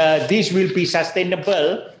that this will be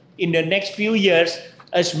sustainable in the next few years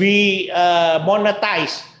as we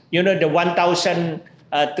monetize, the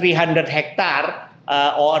 1,300 hectare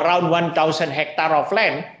or around 1,000 hectare of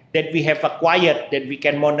land that we have acquired that we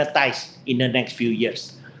can monetize in the next few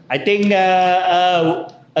years. I think,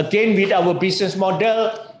 again, with our business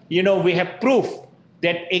model, we have proof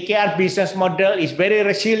that AKR business model is very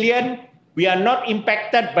resilient. We are not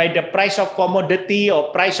impacted by the price of commodity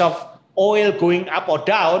or price of oil going up or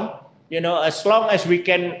down. As long as we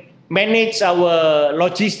can manage our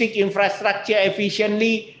logistic infrastructure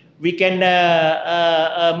efficiently, we can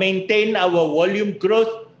maintain our volume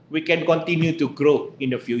growth, we can continue to grow in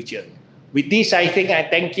the future. With this, I think I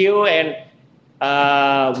thank you, and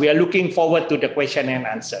we are looking forward to the question and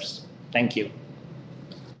answers. Thank you.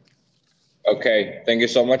 Okay, thank you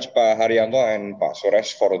so much, Pak Haryanto and Pak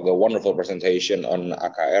Suresh, for the wonderful presentation on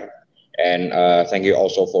AKR, and thank you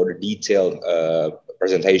also for the detailed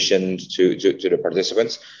presentation to the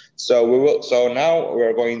participants. So now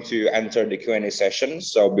we're going to enter the Q&A session.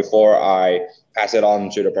 So before I pass it on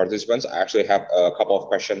to the participants, I actually have a couple of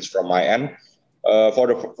questions from my end. For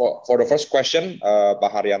the first question,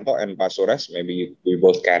 Pak Haryanto and Pak Suresh, maybe we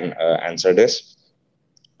both can answer this.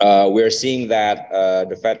 We're seeing that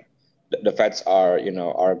the Feds are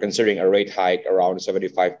considering a rate hike around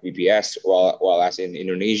 75 BPS, while as in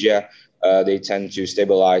Indonesia, they tend to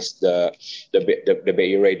stabilize the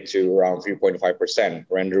BI rate to around 3.5%,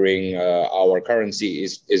 rendering our currency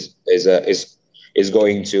is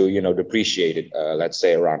going to depreciate it, let's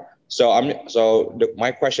say around.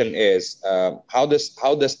 My question is, how does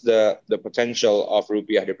the potential of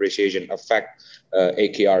rupiah depreciation affect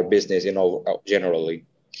AKR business generally?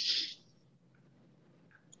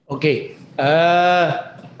 Okay.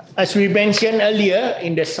 As we mentioned earlier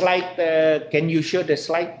in the slide, can you show the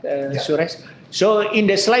slide, Suresh? So in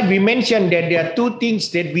the slide, we mentioned that there are 2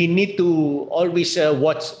 things that we need to always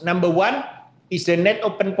watch. Number 1 is the net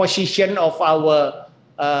open position of our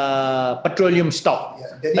petroleum stock.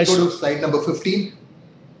 Then you go to slide number 15.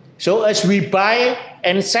 So as we buy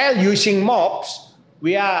and sell using MOPS,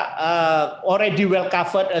 we are already well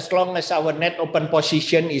covered as long as our net open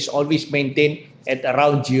position is always maintained at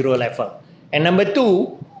around 0 level. And number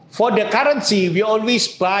 2, for the currency, we always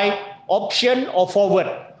buy option or forward.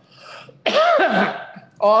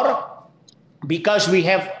 Or because we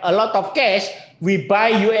have a lot of cash, we buy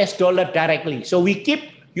US dollar directly. So we keep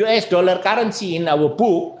US dollar currency in our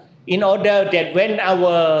book in order that when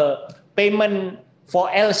our payment for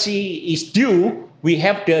LC is due, we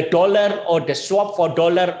have the dollar or the swap for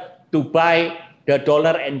dollar to buy the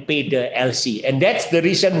dollar and pay the LC. And that's the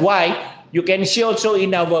reason why you can see also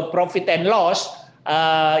in our profit and loss,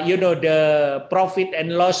 the profit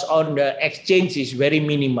and loss on the exchange is very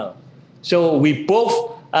minimal. So we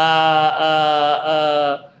both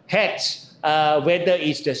hedge, whether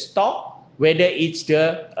it's the stock, whether it's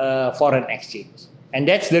the foreign exchange. And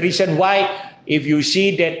that's the reason why, if you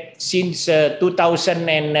see that since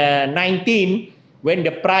 2019, when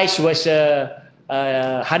the price was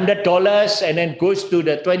 $100 and then goes to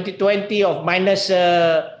the 2020 of minus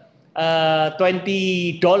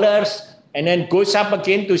 $20, and then goes up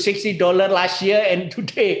again to $60 last year, and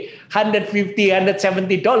today $150,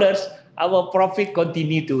 $170, our profit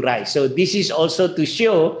continue to rise. So this is also to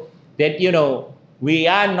show that we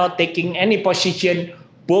are not taking any position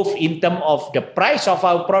both in terms of the price of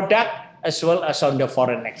our product as well as on the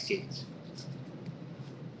foreign exchange.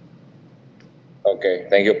 Okay,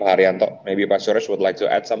 thank you, Pak Haryanto. Maybe Pak Suresh would like to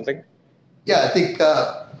add something? Yeah, I think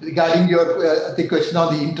regarding your question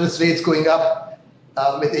on the interest rates going up,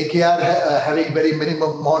 with AKR having very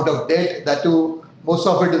minimum amount of debt, that too, most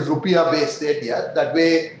of it is rupiah-based debt. Yeah, that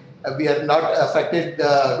way we are not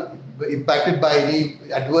impacted by any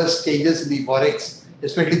adverse changes in the forex,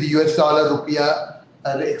 especially the US dollar rupiah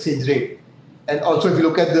exchange rate. And also, if you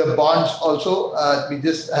look at the bonds, also we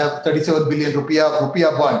just have 37 billion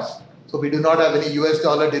rupiah bonds. So we do not have any US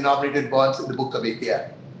dollar denominated bonds in the book of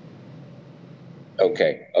AKR.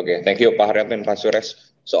 Okay. Thank you, Pak Haryanto and Pak Suresh.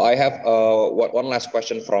 So I have one last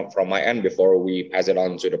question from my end before we pass it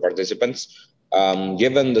on to the participants.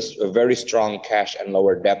 Given this very strong cash and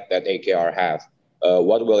lower debt that AKR have,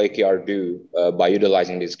 what will AKR do by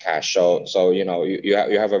utilizing this cash? So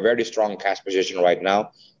you have a very strong cash position right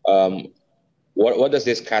now. What does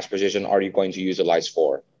this cash position are you going to utilize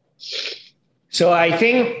for? So I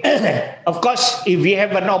think, of course, if we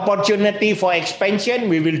have an opportunity for expansion,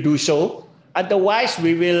 we will do so. Otherwise,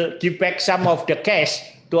 we will give back some of the cash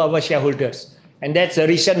to our shareholders. And that's the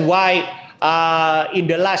reason why in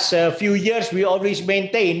the last few years, we always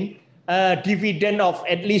maintain a dividend of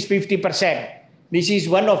at least 50%. This is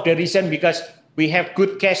one of the reasons, because we have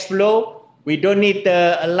good cash flow. We don't need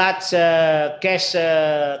a large cash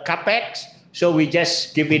capex. So we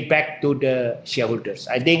just give it back to the shareholders.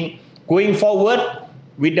 I think going forward,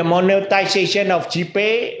 with the monetization of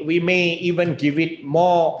GPay, we may even give it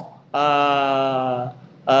more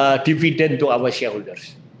dividend to our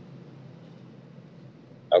shareholders.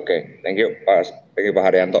 Okay, thank you, Pak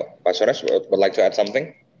Haryanto. Pak Suresh would like to add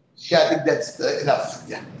something? Yeah, I think that's enough.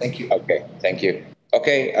 Yeah, thank you. Okay, thank you.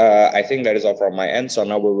 Okay, I think that is all from my end. So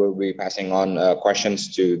now we will be passing on questions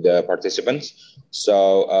to the participants.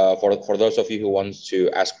 So for those of you who want to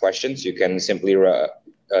ask questions, you can simply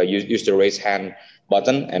use the raise hand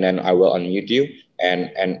button, and then I will unmute you.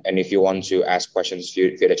 And if you want to ask questions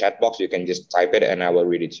via the chat box, you can just type it, and I will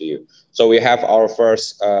read it to you. So we have our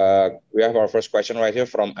first question right here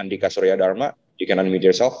from Andika Surya Dharma. You can unmute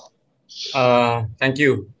yourself. Thank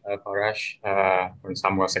you, Farras, from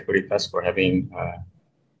Sekuritas for having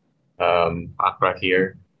AKRA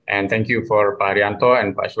here. And thank you for Pak Haryanto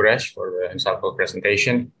and Pak Suresh for the insightful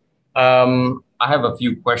presentation. I have a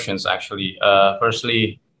few questions, actually.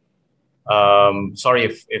 Firstly, sorry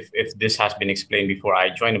if this has been explained before, I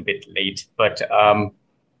joined a bit late, but on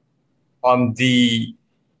the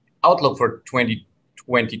outlook for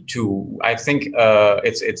 2022, I think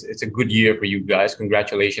it's a good year for you guys.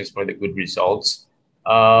 Congratulations for the good results.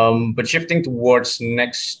 But shifting towards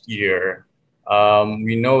next year,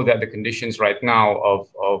 we know that the conditions right now of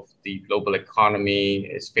the global economy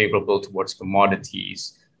is favorable towards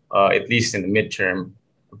commodities, at least in the midterm.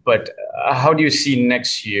 But how do you see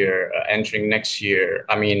next year, entering next year?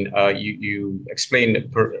 I mean, you explained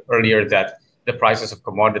earlier that the prices of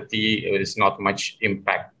commodity is not much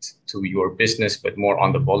impact to your business, but more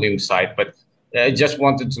on the volume side. But I just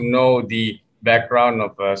wanted to know the background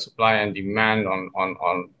of supply and demand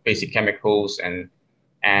on basic chemicals and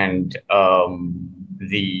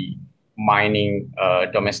the mining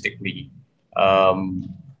domestically.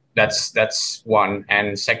 That's one.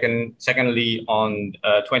 And secondly, on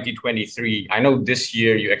 2023, I know this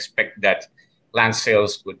year you expect that land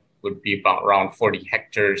sales would be about around 40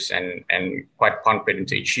 hectares and quite confident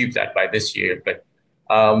to achieve that by this year. But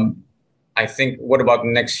I think, what about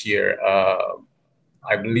next year?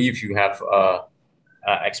 I believe you have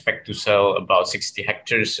expect to sell about 60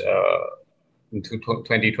 hectares in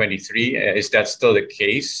 2023. Is that still the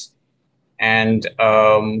case? And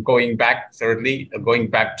going back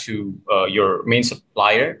to your main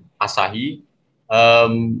supplier, Asahi,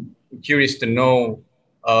 curious to know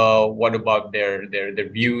what about their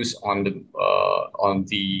views on the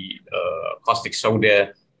caustic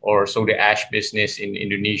soda or soda ash business in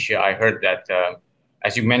Indonesia. I heard that,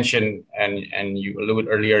 as you mentioned, and you alluded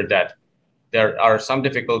earlier, that there are some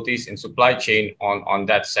difficulties in supply chain on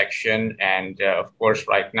that section. And of course,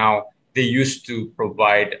 right now, they used to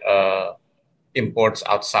provide imports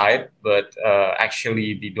outside, but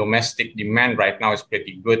actually the domestic demand right now is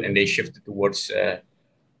pretty good, and they shifted towards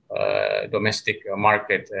domestic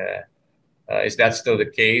market. Is that still the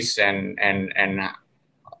case? And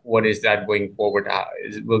what is that going forward?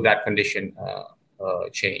 Will that condition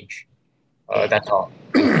change? That's all.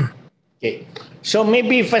 Okay. So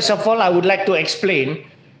maybe first of all, I would like to explain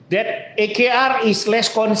that AKR is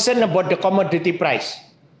less concerned about the commodity price.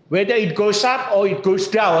 Whether it goes up or it goes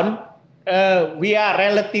down, we are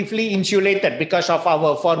relatively insulated because of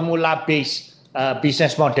our formula-based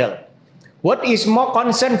business model. What is more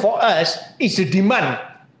concern for us is the demand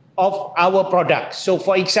of our products. So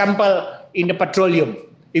for example, in the petroleum,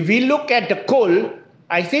 if we look at the coal,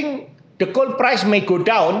 I think the coal price may go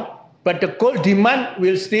down, but the coal demand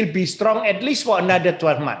will still be strong at least for another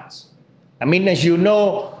 12 months. I mean, as you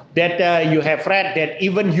know, that you have read that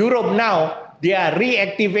even Europe now, they are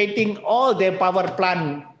reactivating all their power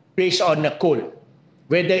plant based on the coal.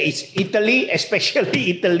 Whether it's Italy,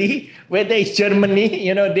 especially Italy, whether it's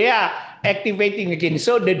Germany, they are activating again.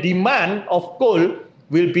 So the demand of coal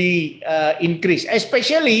will be increased,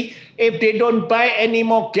 especially if they don't buy any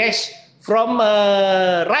more gas from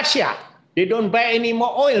Russia. They don't buy any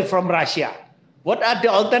more oil from Russia. What are the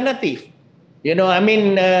alternatives? It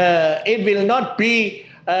will not be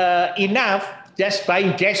enough just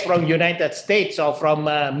buying gas from United States or from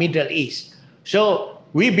Middle East. So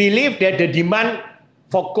we believe that the demand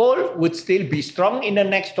for coal would still be strong in the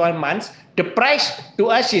next 12 months. The price to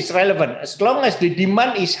us is relevant. As long as the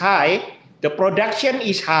demand is high, the production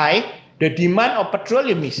is high, the demand of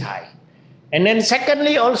petroleum is high. And then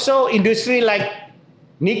secondly, also industry like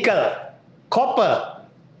nickel, copper.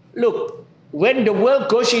 Look, when the world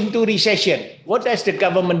goes into recession, what does the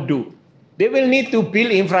government do? They will need to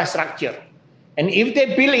build infrastructure. And if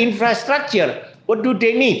they build infrastructure, what do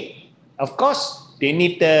they need? Of course, they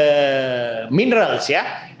need minerals,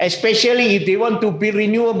 especially if they want to build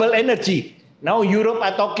renewable energy. Now Europe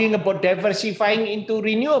are talking about diversifying into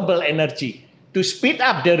renewable energy to speed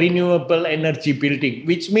up the renewable energy building,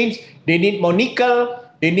 which means they need more nickel,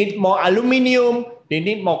 they need more aluminium, they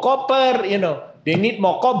need more copper, they need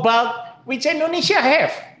more cobalt, which Indonesia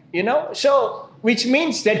have, So, which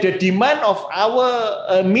means that the demand of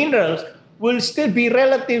our minerals will still be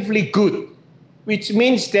relatively good, which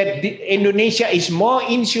means that Indonesia is more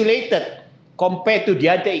insulated compared to the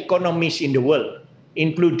other economies in the world,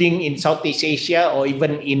 including in Southeast Asia or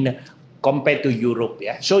even compared to Europe.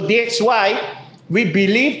 So that's why we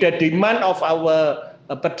believe the demand of our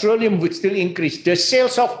petroleum would still increase. The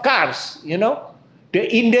sales of cars, the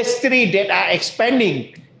industry that are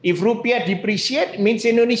expanding. If rupiah depreciate, means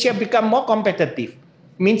Indonesia become more competitive,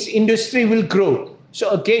 means industry will grow. So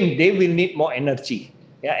again, they will need more energy.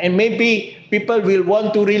 And maybe people will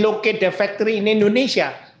want to relocate their factory in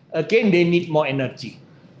Indonesia. Again, they need more energy.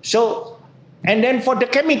 So, and then for the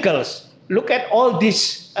chemicals, look at all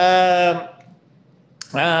these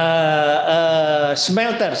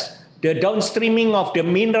smelters, the downstreaming of the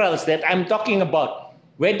minerals that I'm talking about.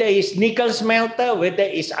 Whether it's nickel smelter, whether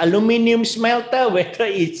it's aluminium smelter, whether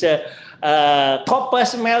it's a copper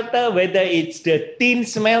smelter, whether it's the tin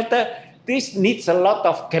smelter, this needs a lot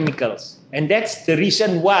of chemicals. And that's the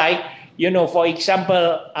reason why, for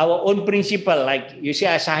example, our own principal, like you see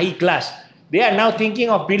Asahi Glass, they are now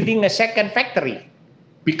thinking of building a second factory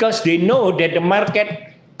because they know that the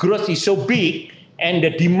market growth is so big and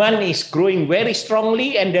the demand is growing very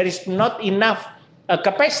strongly and there is not enough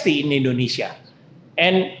capacity in Indonesia.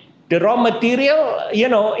 And the raw material,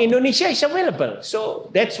 Indonesia is available. So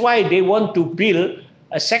that's why they want to build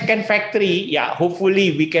a second factory.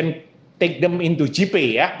 Hopefully we can take them into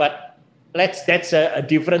GP, but that's a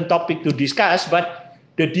different topic to discuss. But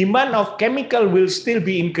the demand of chemical will still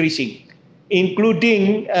be increasing,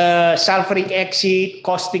 including sulfuric acid,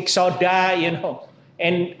 caustic soda,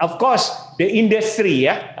 and of course the industry.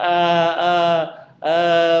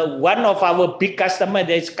 One of our big customers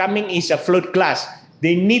that is coming is a float glass.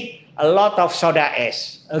 They need a lot of soda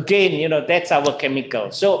ash. Again, that's our chemical.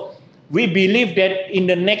 So we believe that in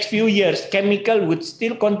the next few years, chemical would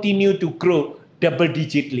still continue to grow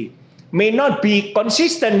double-digitly. May not be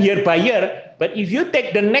consistent year by year, but if you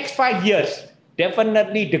take the next 5 years,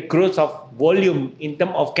 definitely the growth of volume in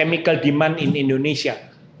terms of chemical demand in Indonesia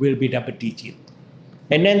will be double-digit.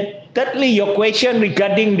 And then thirdly, your question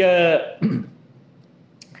regarding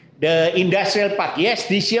the industrial park. Yes,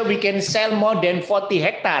 this year we can sell more than 40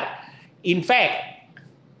 hectares. In fact,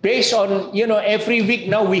 based on, every week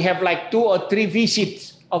now we have like 2 or 3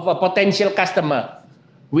 visits of a potential customer.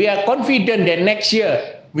 we are confident that next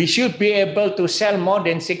year we should be able to sell more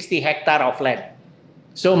than 60 hectares of land.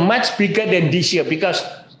 So much bigger than this year, because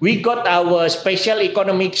we got our special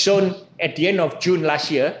economic zone at the end of June last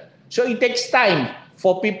year. So it takes time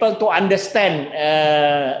for people to understand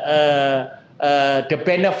the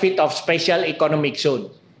benefit of special economic zone.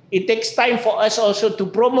 It takes time for us also to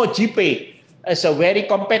promote GPay as a very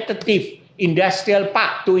competitive industrial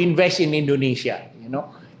park to invest in Indonesia,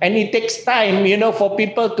 and it takes time, for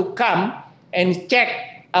people to come and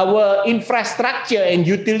check our infrastructure and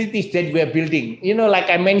utilities that we are building. Like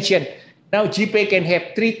I mentioned, now GPay can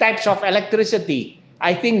have 3 types of electricity.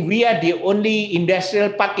 I think we are the only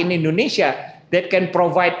industrial park in Indonesia that can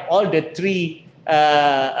provide all the 3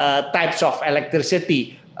 types of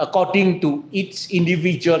electricity according to each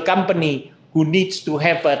individual company who needs to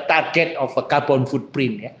have a target of a carbon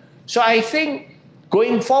footprint. Yeah? So I think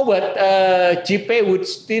going forward, GPay would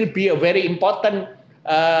still be a very important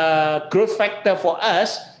growth factor for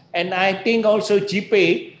us. And I think also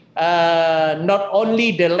GPay, not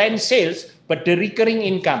only the land sales, but the recurring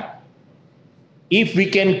income. If we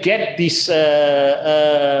can get this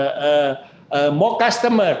more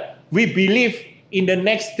customer, we believe in the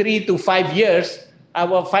next 3 to 5 years,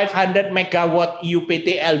 our 500 megawatt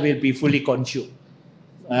EUPTL will be fully consumed.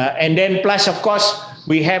 And then plus, of course,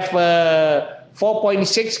 we have 4.6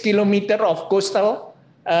 kilometer of coastal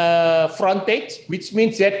frontage, which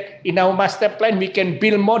means that in our master plan, we can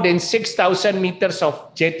build more than 6,000 meters of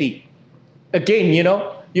jetty. Again,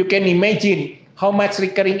 you can imagine how much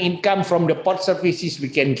recurring income from the port services we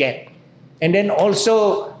can get. And then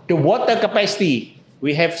also the water capacity.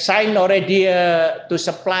 We have signed already to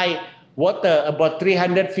supply water about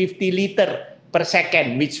 350 liter per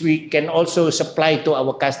second, which we can also supply to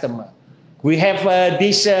our customer. We have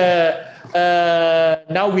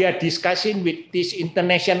now we are discussing with this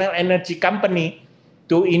international energy company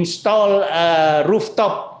to install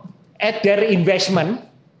rooftop at their investment,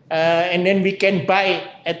 and then we can buy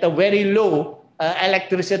at a very low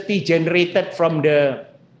electricity generated from the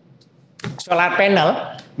solar panel,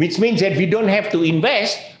 which means that we don't have to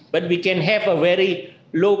invest, but we can have a very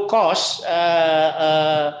low cost,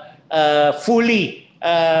 fully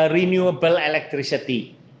renewable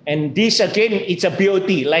electricity. And this again, it's a BOT.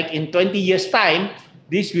 Like in 20 years' time,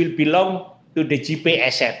 this will belong to the GPay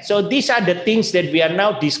asset. So these are the things that we are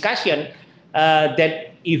now discussing,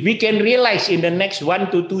 that if we can realize in the next 1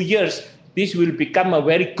 to 2 years, this will become a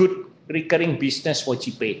very good recurring business for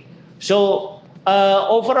GPay. So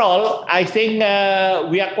overall, I think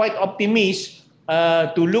we are quite optimistic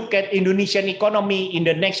to look at Indonesian economy in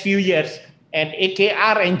the next few years, and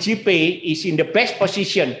AKR and GPay is in the best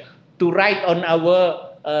position to ride on our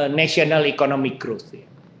national economic growth.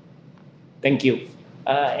 Thank you.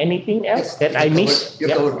 Anything else that I missed?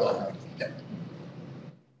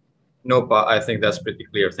 No, Pa, I think that's pretty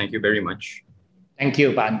clear. Thank you very much. Thank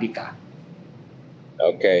you, Pak Andika.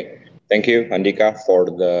 Okay, thank you, Andika, for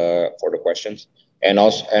the questions. And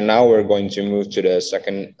now we're going to move to the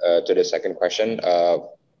second question.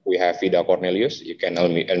 We have Vida Cornelius. You can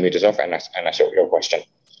unmute yourself and ask your question.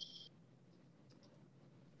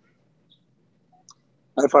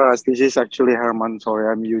 Hi, Farras. This is actually Herman.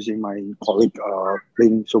 Sorry, I'm using my colleague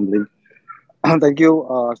Zoom link. Thank you,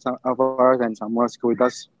 Farras and Samuel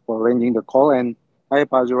Sekuritas, for arranging the call. And hi,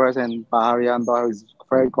 Pak Suresh and Pak Haryanto.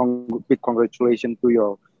 Very big congratulations to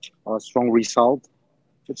your strong result.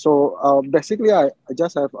 So basically, I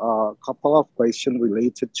just have a couple of questions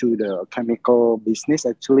related to the chemical business.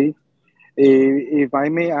 Actually, if I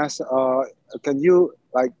may ask, can you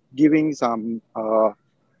giving some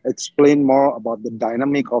explain more about the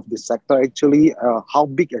dynamic of the sector? Actually, how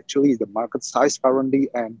big actually is the market size currently,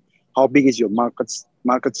 and how big is your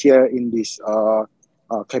market share in this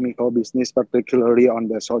chemical business, particularly on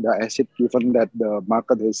the soda acid, given that the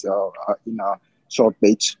market is in a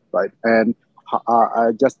shortage, right? And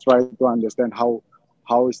I just try to understand how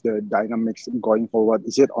is the dynamics going forward.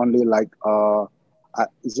 Is it only like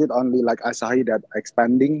Asahi that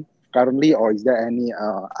expanding currently, or is there any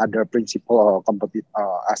other principal or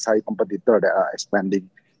Asahi competitor that are expanding?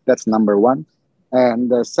 That's number one. And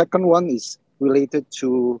the second one is related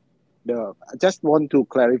to I just want to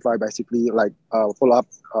clarify, basically, like a follow-up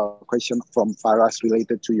question from Farras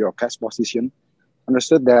related to your cash position.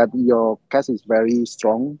 Understood that your cash is very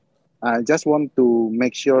strong. I just want to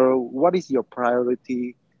make sure, what is your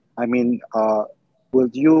priority? I mean, will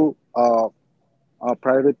you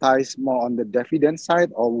prioritize more on the dividend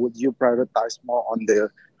side, or would you prioritize more on the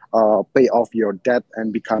pay off your debt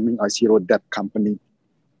and becoming a zero debt company?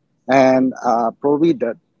 And probably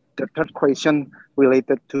the third question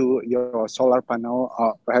related to your solar panel,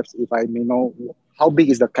 perhaps if I may know, how big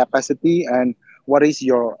is the capacity, and what is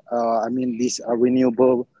your, this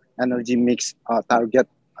renewable energy mix target,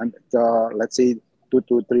 and let's say 2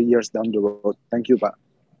 to 3 years down the road? Thank you, Pak.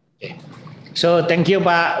 Okay. So thank you,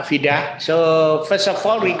 Pak Vida. So first of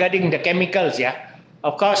all, regarding the chemicals,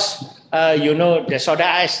 of course, the soda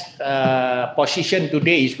ash position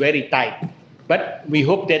today is very tight, but we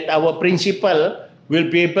hope that our principal will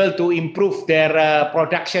be able to improve their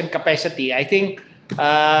production capacity. I think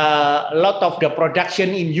a lot of the production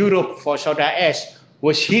in Europe for soda ash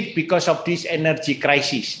was hit because of this energy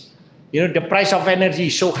crisis. The price of energy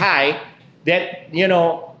is so high that,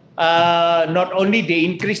 not only they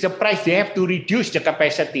increase the price, they have to reduce the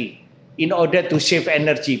capacity in order to save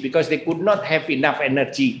energy, because they could not have enough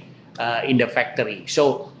energy in the factory.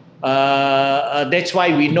 So that's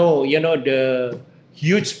why we know, the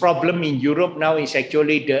huge problem in Europe now is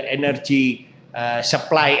actually the energy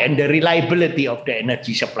supply and the reliability of the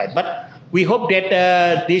energy supply. But we hope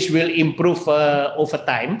that this will improve over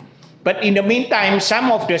time. But in the meantime,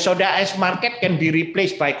 some of the soda ash market can be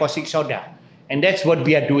replaced by caustic soda. And that's what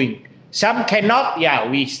we are doing. Some cannot,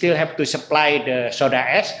 we still have to supply the soda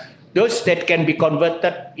ash. Those that can be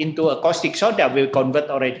converted into a caustic soda will convert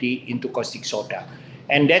already into caustic soda.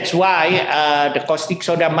 And that's why the caustic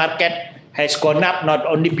soda market has gone up, not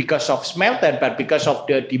only because of smelter, but because of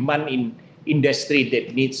the demand in industry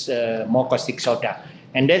that needs more caustic soda.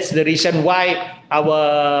 And that's the reason why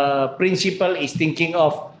our principal is thinking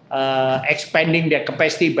of expanding their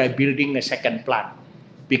capacity by building a second plant,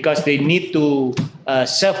 because they need to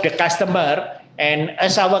serve the customer. And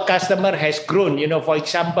as our customer has grown, for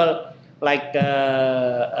example, like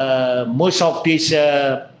most of these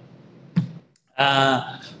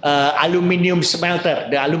aluminium smelter,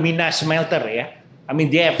 the alumina smelter,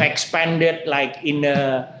 they have expanded, like in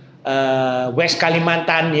West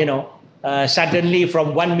Kalimantan, suddenly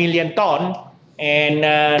from 1 million ton, and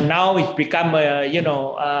now it's become,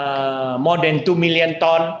 more than 2 million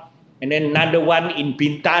ton. And then another one in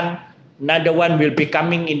Bintan, another one will be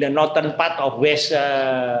coming in the northern part of West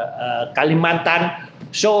Kalimantan.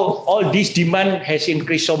 So all this demand has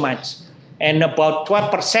increased so much. And about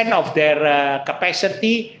 12% of their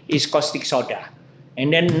capacity is caustic soda.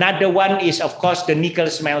 And then another one is, of course, the nickel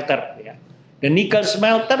smelter. The nickel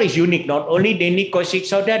smelter is unique. Not only they need caustic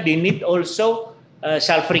soda, they need also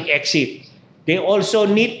sulfuric acid. They also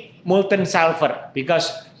need molten sulfur,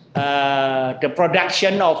 because the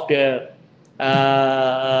production of the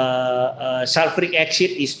sulfuric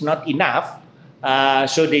acid is not enough,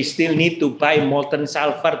 so they still need to buy molten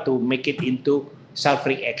sulfur to make it into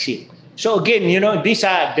sulfuric acid. So again, these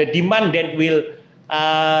are the demand that will,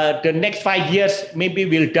 the next 5 years, maybe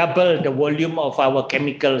will double the volume of our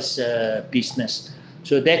chemicals business.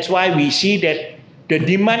 So that's why we see that the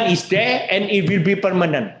demand is there and it will be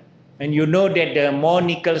permanent. And that the more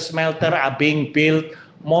nickel smelter are being built,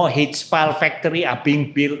 more heat spal factory are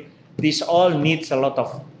being built. This all needs a lot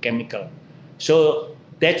of chemical. So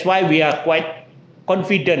that's why we are quite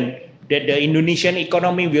confident that the Indonesian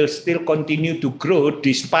economy will still continue to grow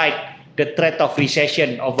despite the threat of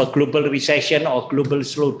recession, of a global recession or global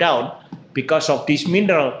slowdown, because of this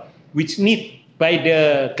mineral, which need by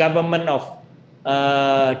the government of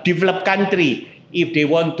developed country if they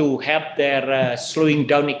want to help their slowing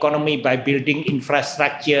down economy by building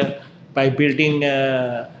infrastructure, by building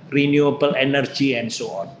renewable energy and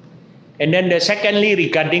so on. And then secondly,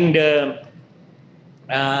 regarding the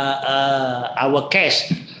our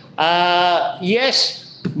cash, yes,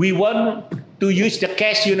 we want to use the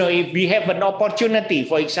cash. If we have an opportunity,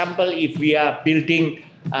 for example, if we are building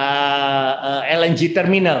LNG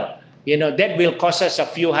terminal, that will cost us a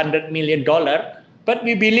few $100 million. But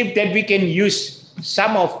we believe that we can use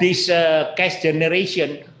some of this cash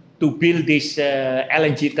generation to build this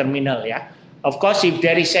LNG terminal. Of course, if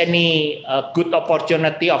there is any good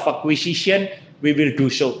opportunity of acquisition, we will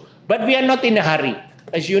do so. But we are not in a hurry.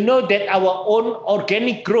 As you know, that our own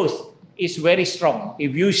organic growth is very strong.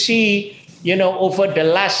 If you see, over the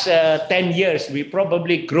last 10 years, we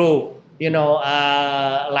probably grow,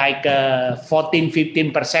 like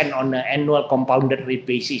 14-15% on an annual compounded rate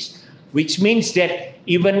basis, which means that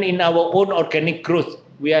even in our own organic growth,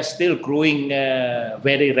 we are still growing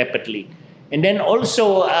very rapidly. And then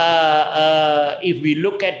also, if we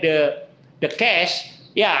look at the cash,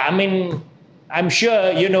 I'm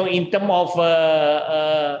sure, in terms of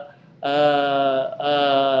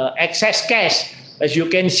excess cash, as you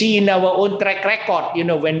can see in our own track record,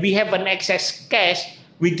 when we have an excess cash,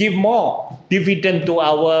 we give more dividend to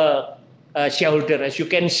our shareholder. As you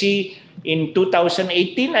can see, in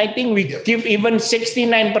 2018, I think we give even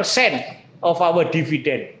 69% of our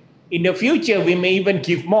dividend. in the future, we may even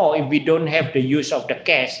give more if we don't have the use of the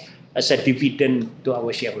cash as a dividend to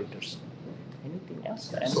our shareholders. Anything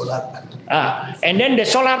else? Solar panel. And then the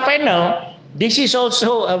solar panel, this is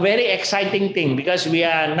also a very exciting thing because we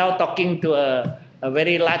are now talking to a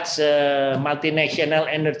very large multinational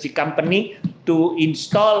energy company to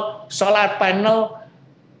install solar panel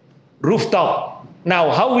rooftop.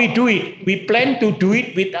 Now, how we do it? We plan to do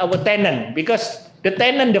it with our tenant because the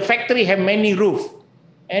tenant, the factory have many roof.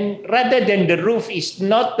 And rather than the roof is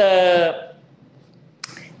not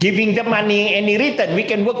giving the money any return, we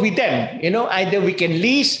can work with them. Either we can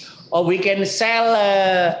lease or we can sell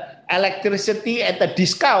electricity at a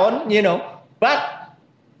discount, but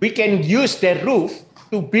we can use their roof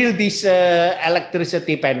to build this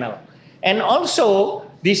electricity panel. And also,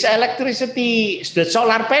 this electricity, the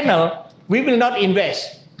solar panel, we will not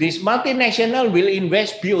invest. This multinational will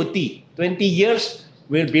invest BOT. 20 years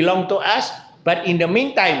will belong to us. But in the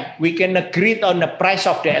meantime, we can agree on the price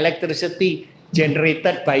of the electricity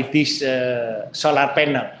generated by this solar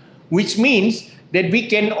panel, which means that we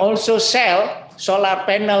can also sell solar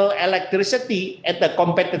panel electricity at a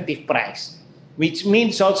competitive price, which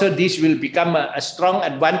means also this will become a strong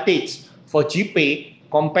advantage for GPay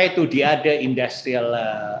compared to the other industrial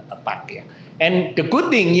park. Yeah. And the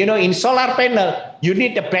good thing, in solar panel, you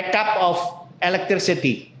need a backup of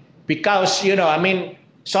electricity because,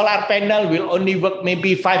 solar panel will only work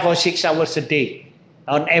maybe 5 or 6 hours a day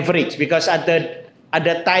on average because at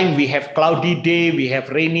the time we have cloudy day, we have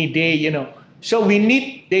rainy day, So they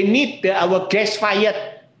need our gas-fired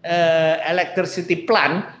electricity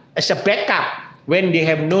plant as a backup when they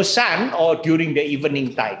have no sun or during the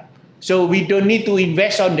evening time. So we don't need to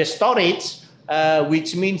invest on the storage,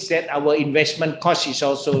 which means that our investment cost is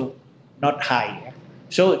also not high.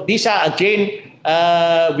 So these are again,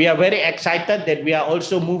 we are very excited that we are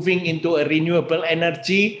also moving into a renewable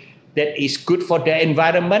energy that is good for the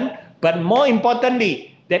environment, but more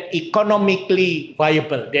importantly, that economically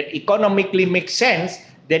viable, that economically makes sense,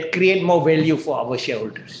 that create more value for our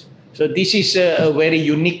shareholders. So this is a very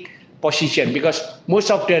unique position because most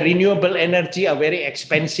of the renewable energy are very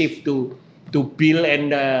expensive to build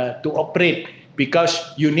and to operate because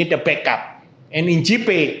you need a backup. And in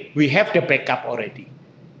GPay, we have the backup already.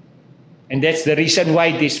 And that's the reason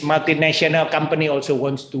why this multinational company also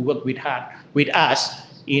wants to work with us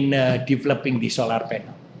in developing the solar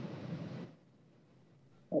panel.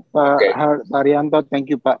 Haryanto, thank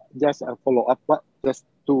you, Pak. Just a follow-up, Pak. Just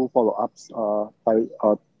 2 follow-ups.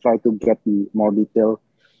 Try to get the more detail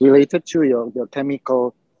related to your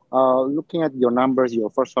chemical. Looking at your numbers, your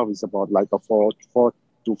first half is about like a 4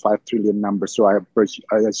 to 5 trillion number. So I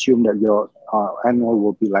assume that your annual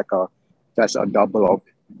will be like just a double of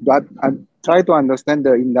that. I try to understand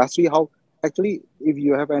the industry. How actually, if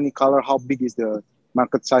you have any color, how big is the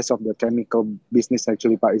market size of the chemical business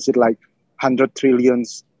actually? But is it like 100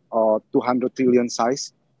 trillions or 200 trillion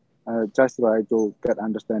size? Just try to get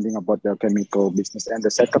understanding about the chemical business. And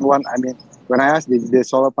the second one, when I asked the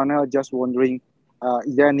solar panel, just wondering,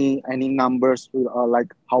 is there any numbers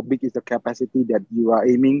like how big is the capacity that you are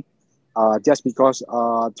aiming? Just because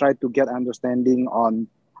try to get understanding on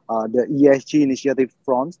the ESG initiative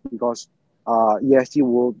front, because ESG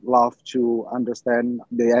would love to understand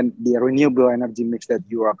the renewable energy mix that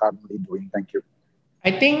you are currently doing. Thank you.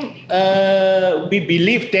 I think we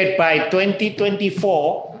believe that by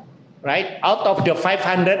 2024, right, out of the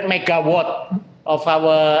 500 megawatt of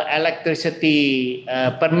our electricity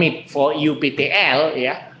permit for UPTL,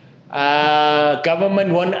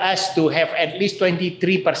 government want us to have at least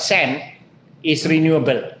 23% is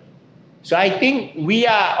renewable. So I think we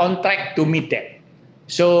are on track to meet that.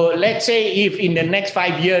 So let's say if in the next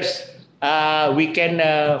 5 years we can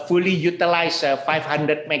fully utilize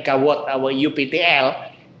 500 megawatt our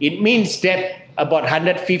UPTL, it means that about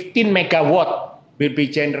 115 megawatt will be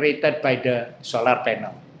generated by the solar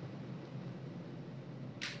panel.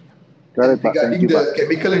 Regarding the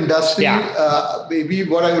chemical industry, maybe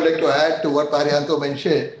what I would like to add to what Haryanto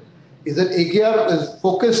mentioned is that AKR is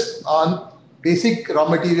focused on basic raw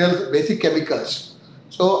materials, basic chemicals.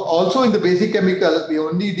 So also in the basic chemicals, we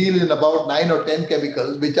only deal in about 9 or 10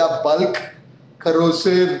 chemicals, which are bulk,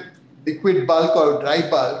 corrosive, liquid bulk or dry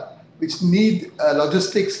bulk, which need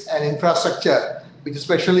logistics and infrastructure, which is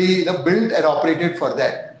specially built and operated for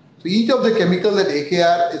that. So each of the chemicals that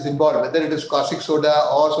AKR is involved, whether it is caustic soda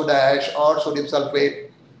or soda ash or sodium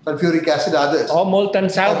sulfate, sulfuric acid, others, or molten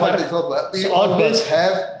sulfur, we always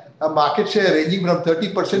have a market share ranging from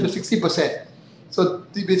 30% to 60%. So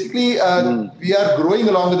basically, we are growing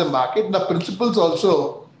along with the market. And the principals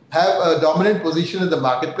also have a dominant position in the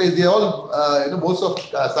marketplace. They all, most of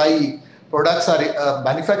SAI products are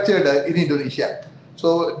manufactured in Indonesia.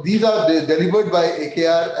 So these are delivered by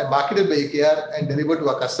AKR and marketed by AKR and delivered to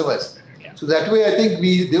our customers. Yeah. So that way, I think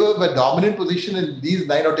we have a dominant position in these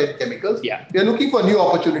 9 or 10 chemicals. Yeah. We are looking for new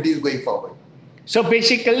opportunities going forward. So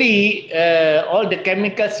basically, all the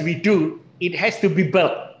chemicals we do, it has to be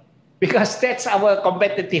bulk because that's our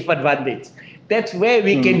competitive advantage. That's where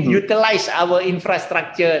we can utilize our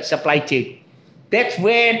infrastructure supply chain. That's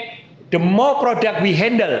where the more product we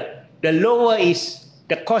handle, the lower is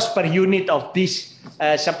the cost per unit of this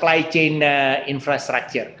supply chain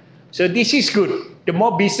infrastructure. So this is good. The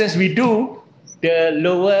more business we do, the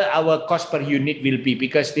lower our cost per unit will be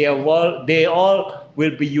because they all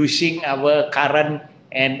will be using our current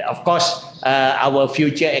and of course our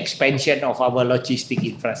future expansion of our logistic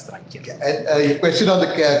infrastructure. And your question on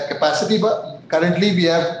the capacity, but currently we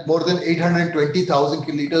have more than 820,000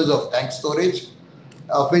 kiloliters of tank storage,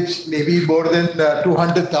 of which maybe more than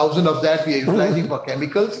 200,000 of that we are utilizing for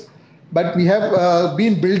chemicals. But we have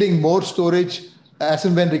been building more storage as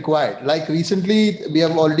and when required. Like recently, we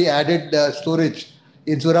have already added storage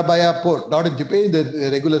in Surabaya port, not in Japan, the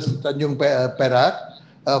regular Tanjung Perak,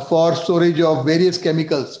 for storage of various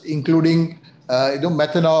chemicals, including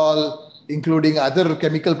methanol, including other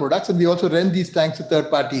chemical products. And we also rent these tanks to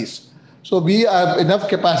third parties. So we have enough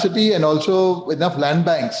capacity and also enough land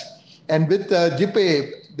banks. And with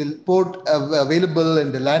Jipe, the port available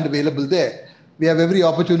and the land available there, we have every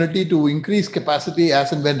opportunity to increase capacity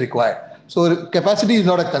as and when required. So capacity is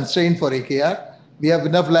not a constraint for AKR. We have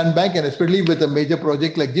enough land bank, and especially with a major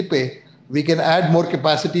project like Jipe, we can add more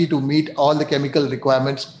capacity to meet all the chemical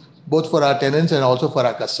requirements, both for our tenants and also for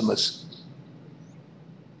our customers.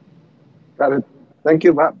 Got it. Thank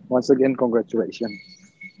you, Pak. Once again, congratulations.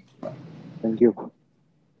 Thank you.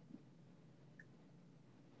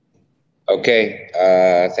 Okay,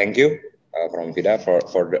 thank you from Vida for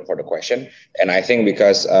the question, and I think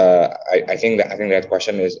because I think that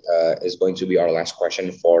question is going to be our last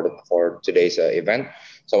question for today's event.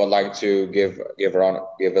 So I'd like to give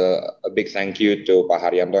a big thank you to Pak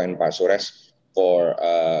Haryanto and Pak Suresh for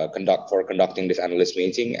conducting this analyst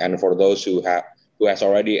meeting, and for those who has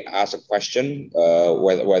already asked a question,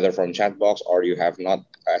 whether from chat box or you have not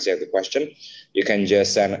asked the question, you can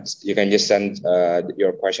just send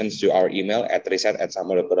your questions to our email at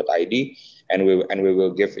reset@samuel.id, and we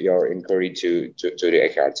will give your inquiry to the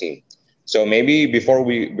AKR team. So maybe before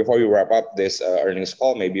we wrap up this earnings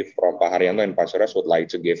call, maybe from Pak Haryanto and Pak Suresh would like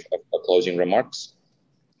to give a closing remarks.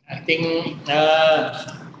 I think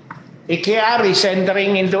AKR is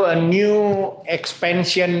entering into a new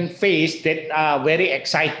expansion phase that are very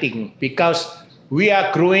exciting because we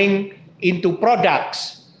are growing into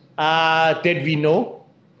products that we know,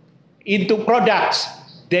 into products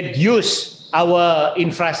that use our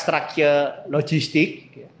infrastructure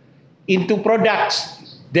logistic, into products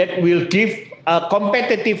that will give a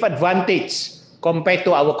competitive advantage compared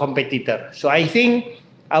to our competitor. So I think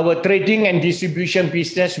our trading and distribution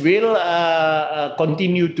business will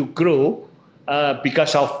continue to grow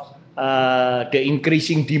because of the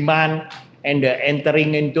increasing demand and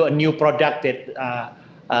entering into a new product that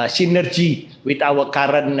synergy with our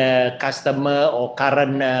current customer or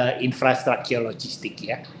current infrastructure logistic.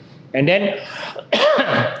 Yeah. And then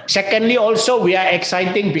secondly, also we are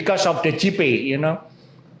exciting because of the Jipe,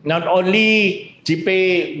 Not only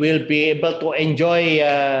Jipe will be able to enjoy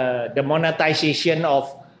the monetization of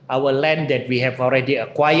our land that we have already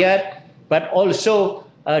acquired, but also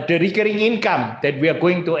the recurring income that we are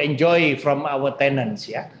going to enjoy from our tenants,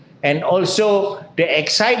 and also the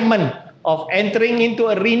excitement of entering into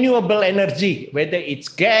a renewable energy, whether it's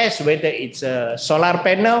gas, whether it's a solar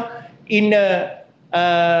panel, in a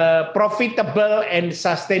profitable and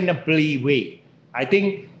sustainably way. I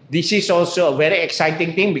think this is also a very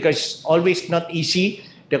exciting thing because it's always not easy.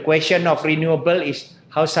 The question of renewable is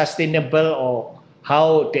how sustainable or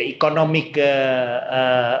how the economic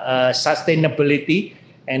sustainability,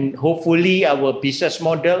 and hopefully our business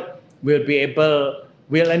model will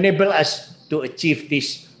enable us to achieve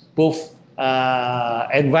this, both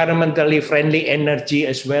environmentally friendly energy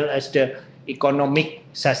as well as the economic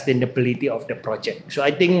sustainability of the project. So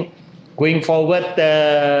I think going forward,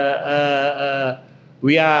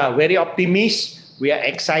 we are very optimistic, we are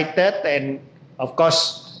excited, and of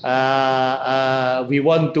course we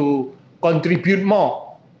want to contribute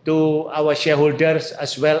more to our shareholders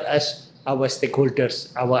as well as our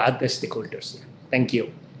stakeholders, our other stakeholders. Thank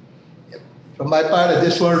you. From my part, I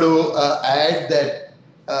just want to add that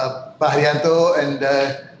Pak Haryanto and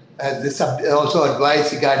this also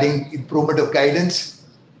advised regarding improvement of guidance.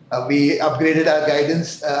 We upgraded our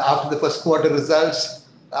guidance after the first quarter results.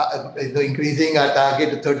 increasing our target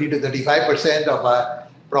to 30 to 35% of our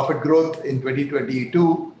profit growth in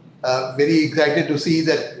 2022. Very excited to see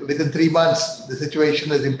that within 3 months, the situation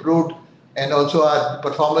has improved, and also our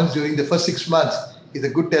performance during the first 6 months is a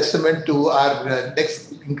good testament to our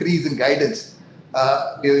next increase in guidance.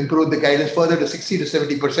 We have improved the guidance further to 60 to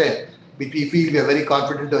 70%, which we feel we are very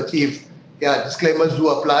confident to achieve. Yeah, disclaimers do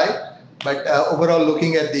apply, but overall,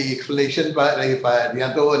 looking at the explanation by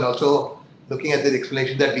Haryanto and also looking at the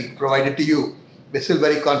explanation that we provided to you, we're still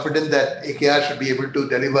very confident that AKR should be able to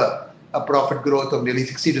deliver a profit growth of nearly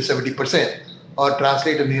 60 to 70%, or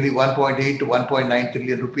translate to nearly 1.8 to 1.9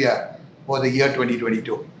 trillion rupiah for the year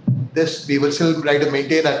 2022. This, we will still try to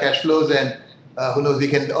maintain our cash flows, and who knows, we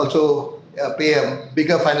can also pay a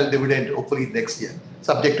bigger final dividend hopefully next year,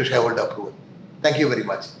 subject to shareholder approval. Thank you very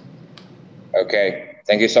much. Okay.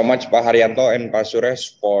 Thank you so much, Pak Haryanto and Pak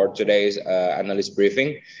Suresh, for today's analyst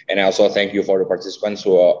briefing. And I also thank you for the participants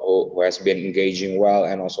who has been engaging well,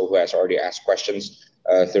 and also who has already asked questions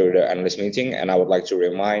through the analyst meeting. And I would like to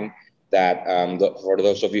remind that for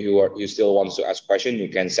those of you who still want to ask questions, you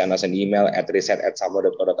can send us an email at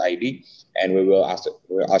reset@sambo.co.id, and we will ask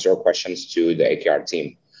your questions to the AKR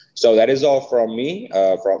team. So that is all from me,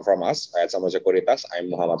 from us at Sambo Sekuritas.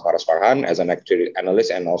 I'm Muhammad Farhan as an actuary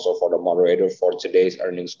analyst, and also for the moderator for today's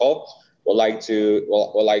earnings call. We'd like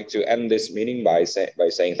to end this meeting by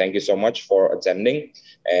saying thank you so much for attending,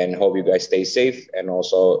 and hope you guys stay safe, and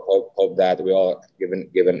also hope that we all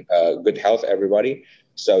given good health, everybody.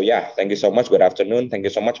 So yeah, thank you so much. Good afternoon. Thank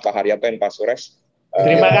you so much, Pak Haryanto and Pak Suresh.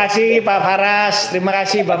 Terima kasih Pak Farras, terima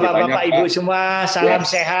kasih Bapak-Bapak Ibu semua, salam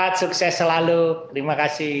sehat, sukses selalu, terima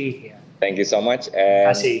kasih. Thank you so much, and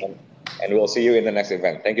we'll see you in the next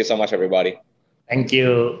event. Thank you so much, everybody. Thank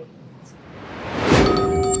you.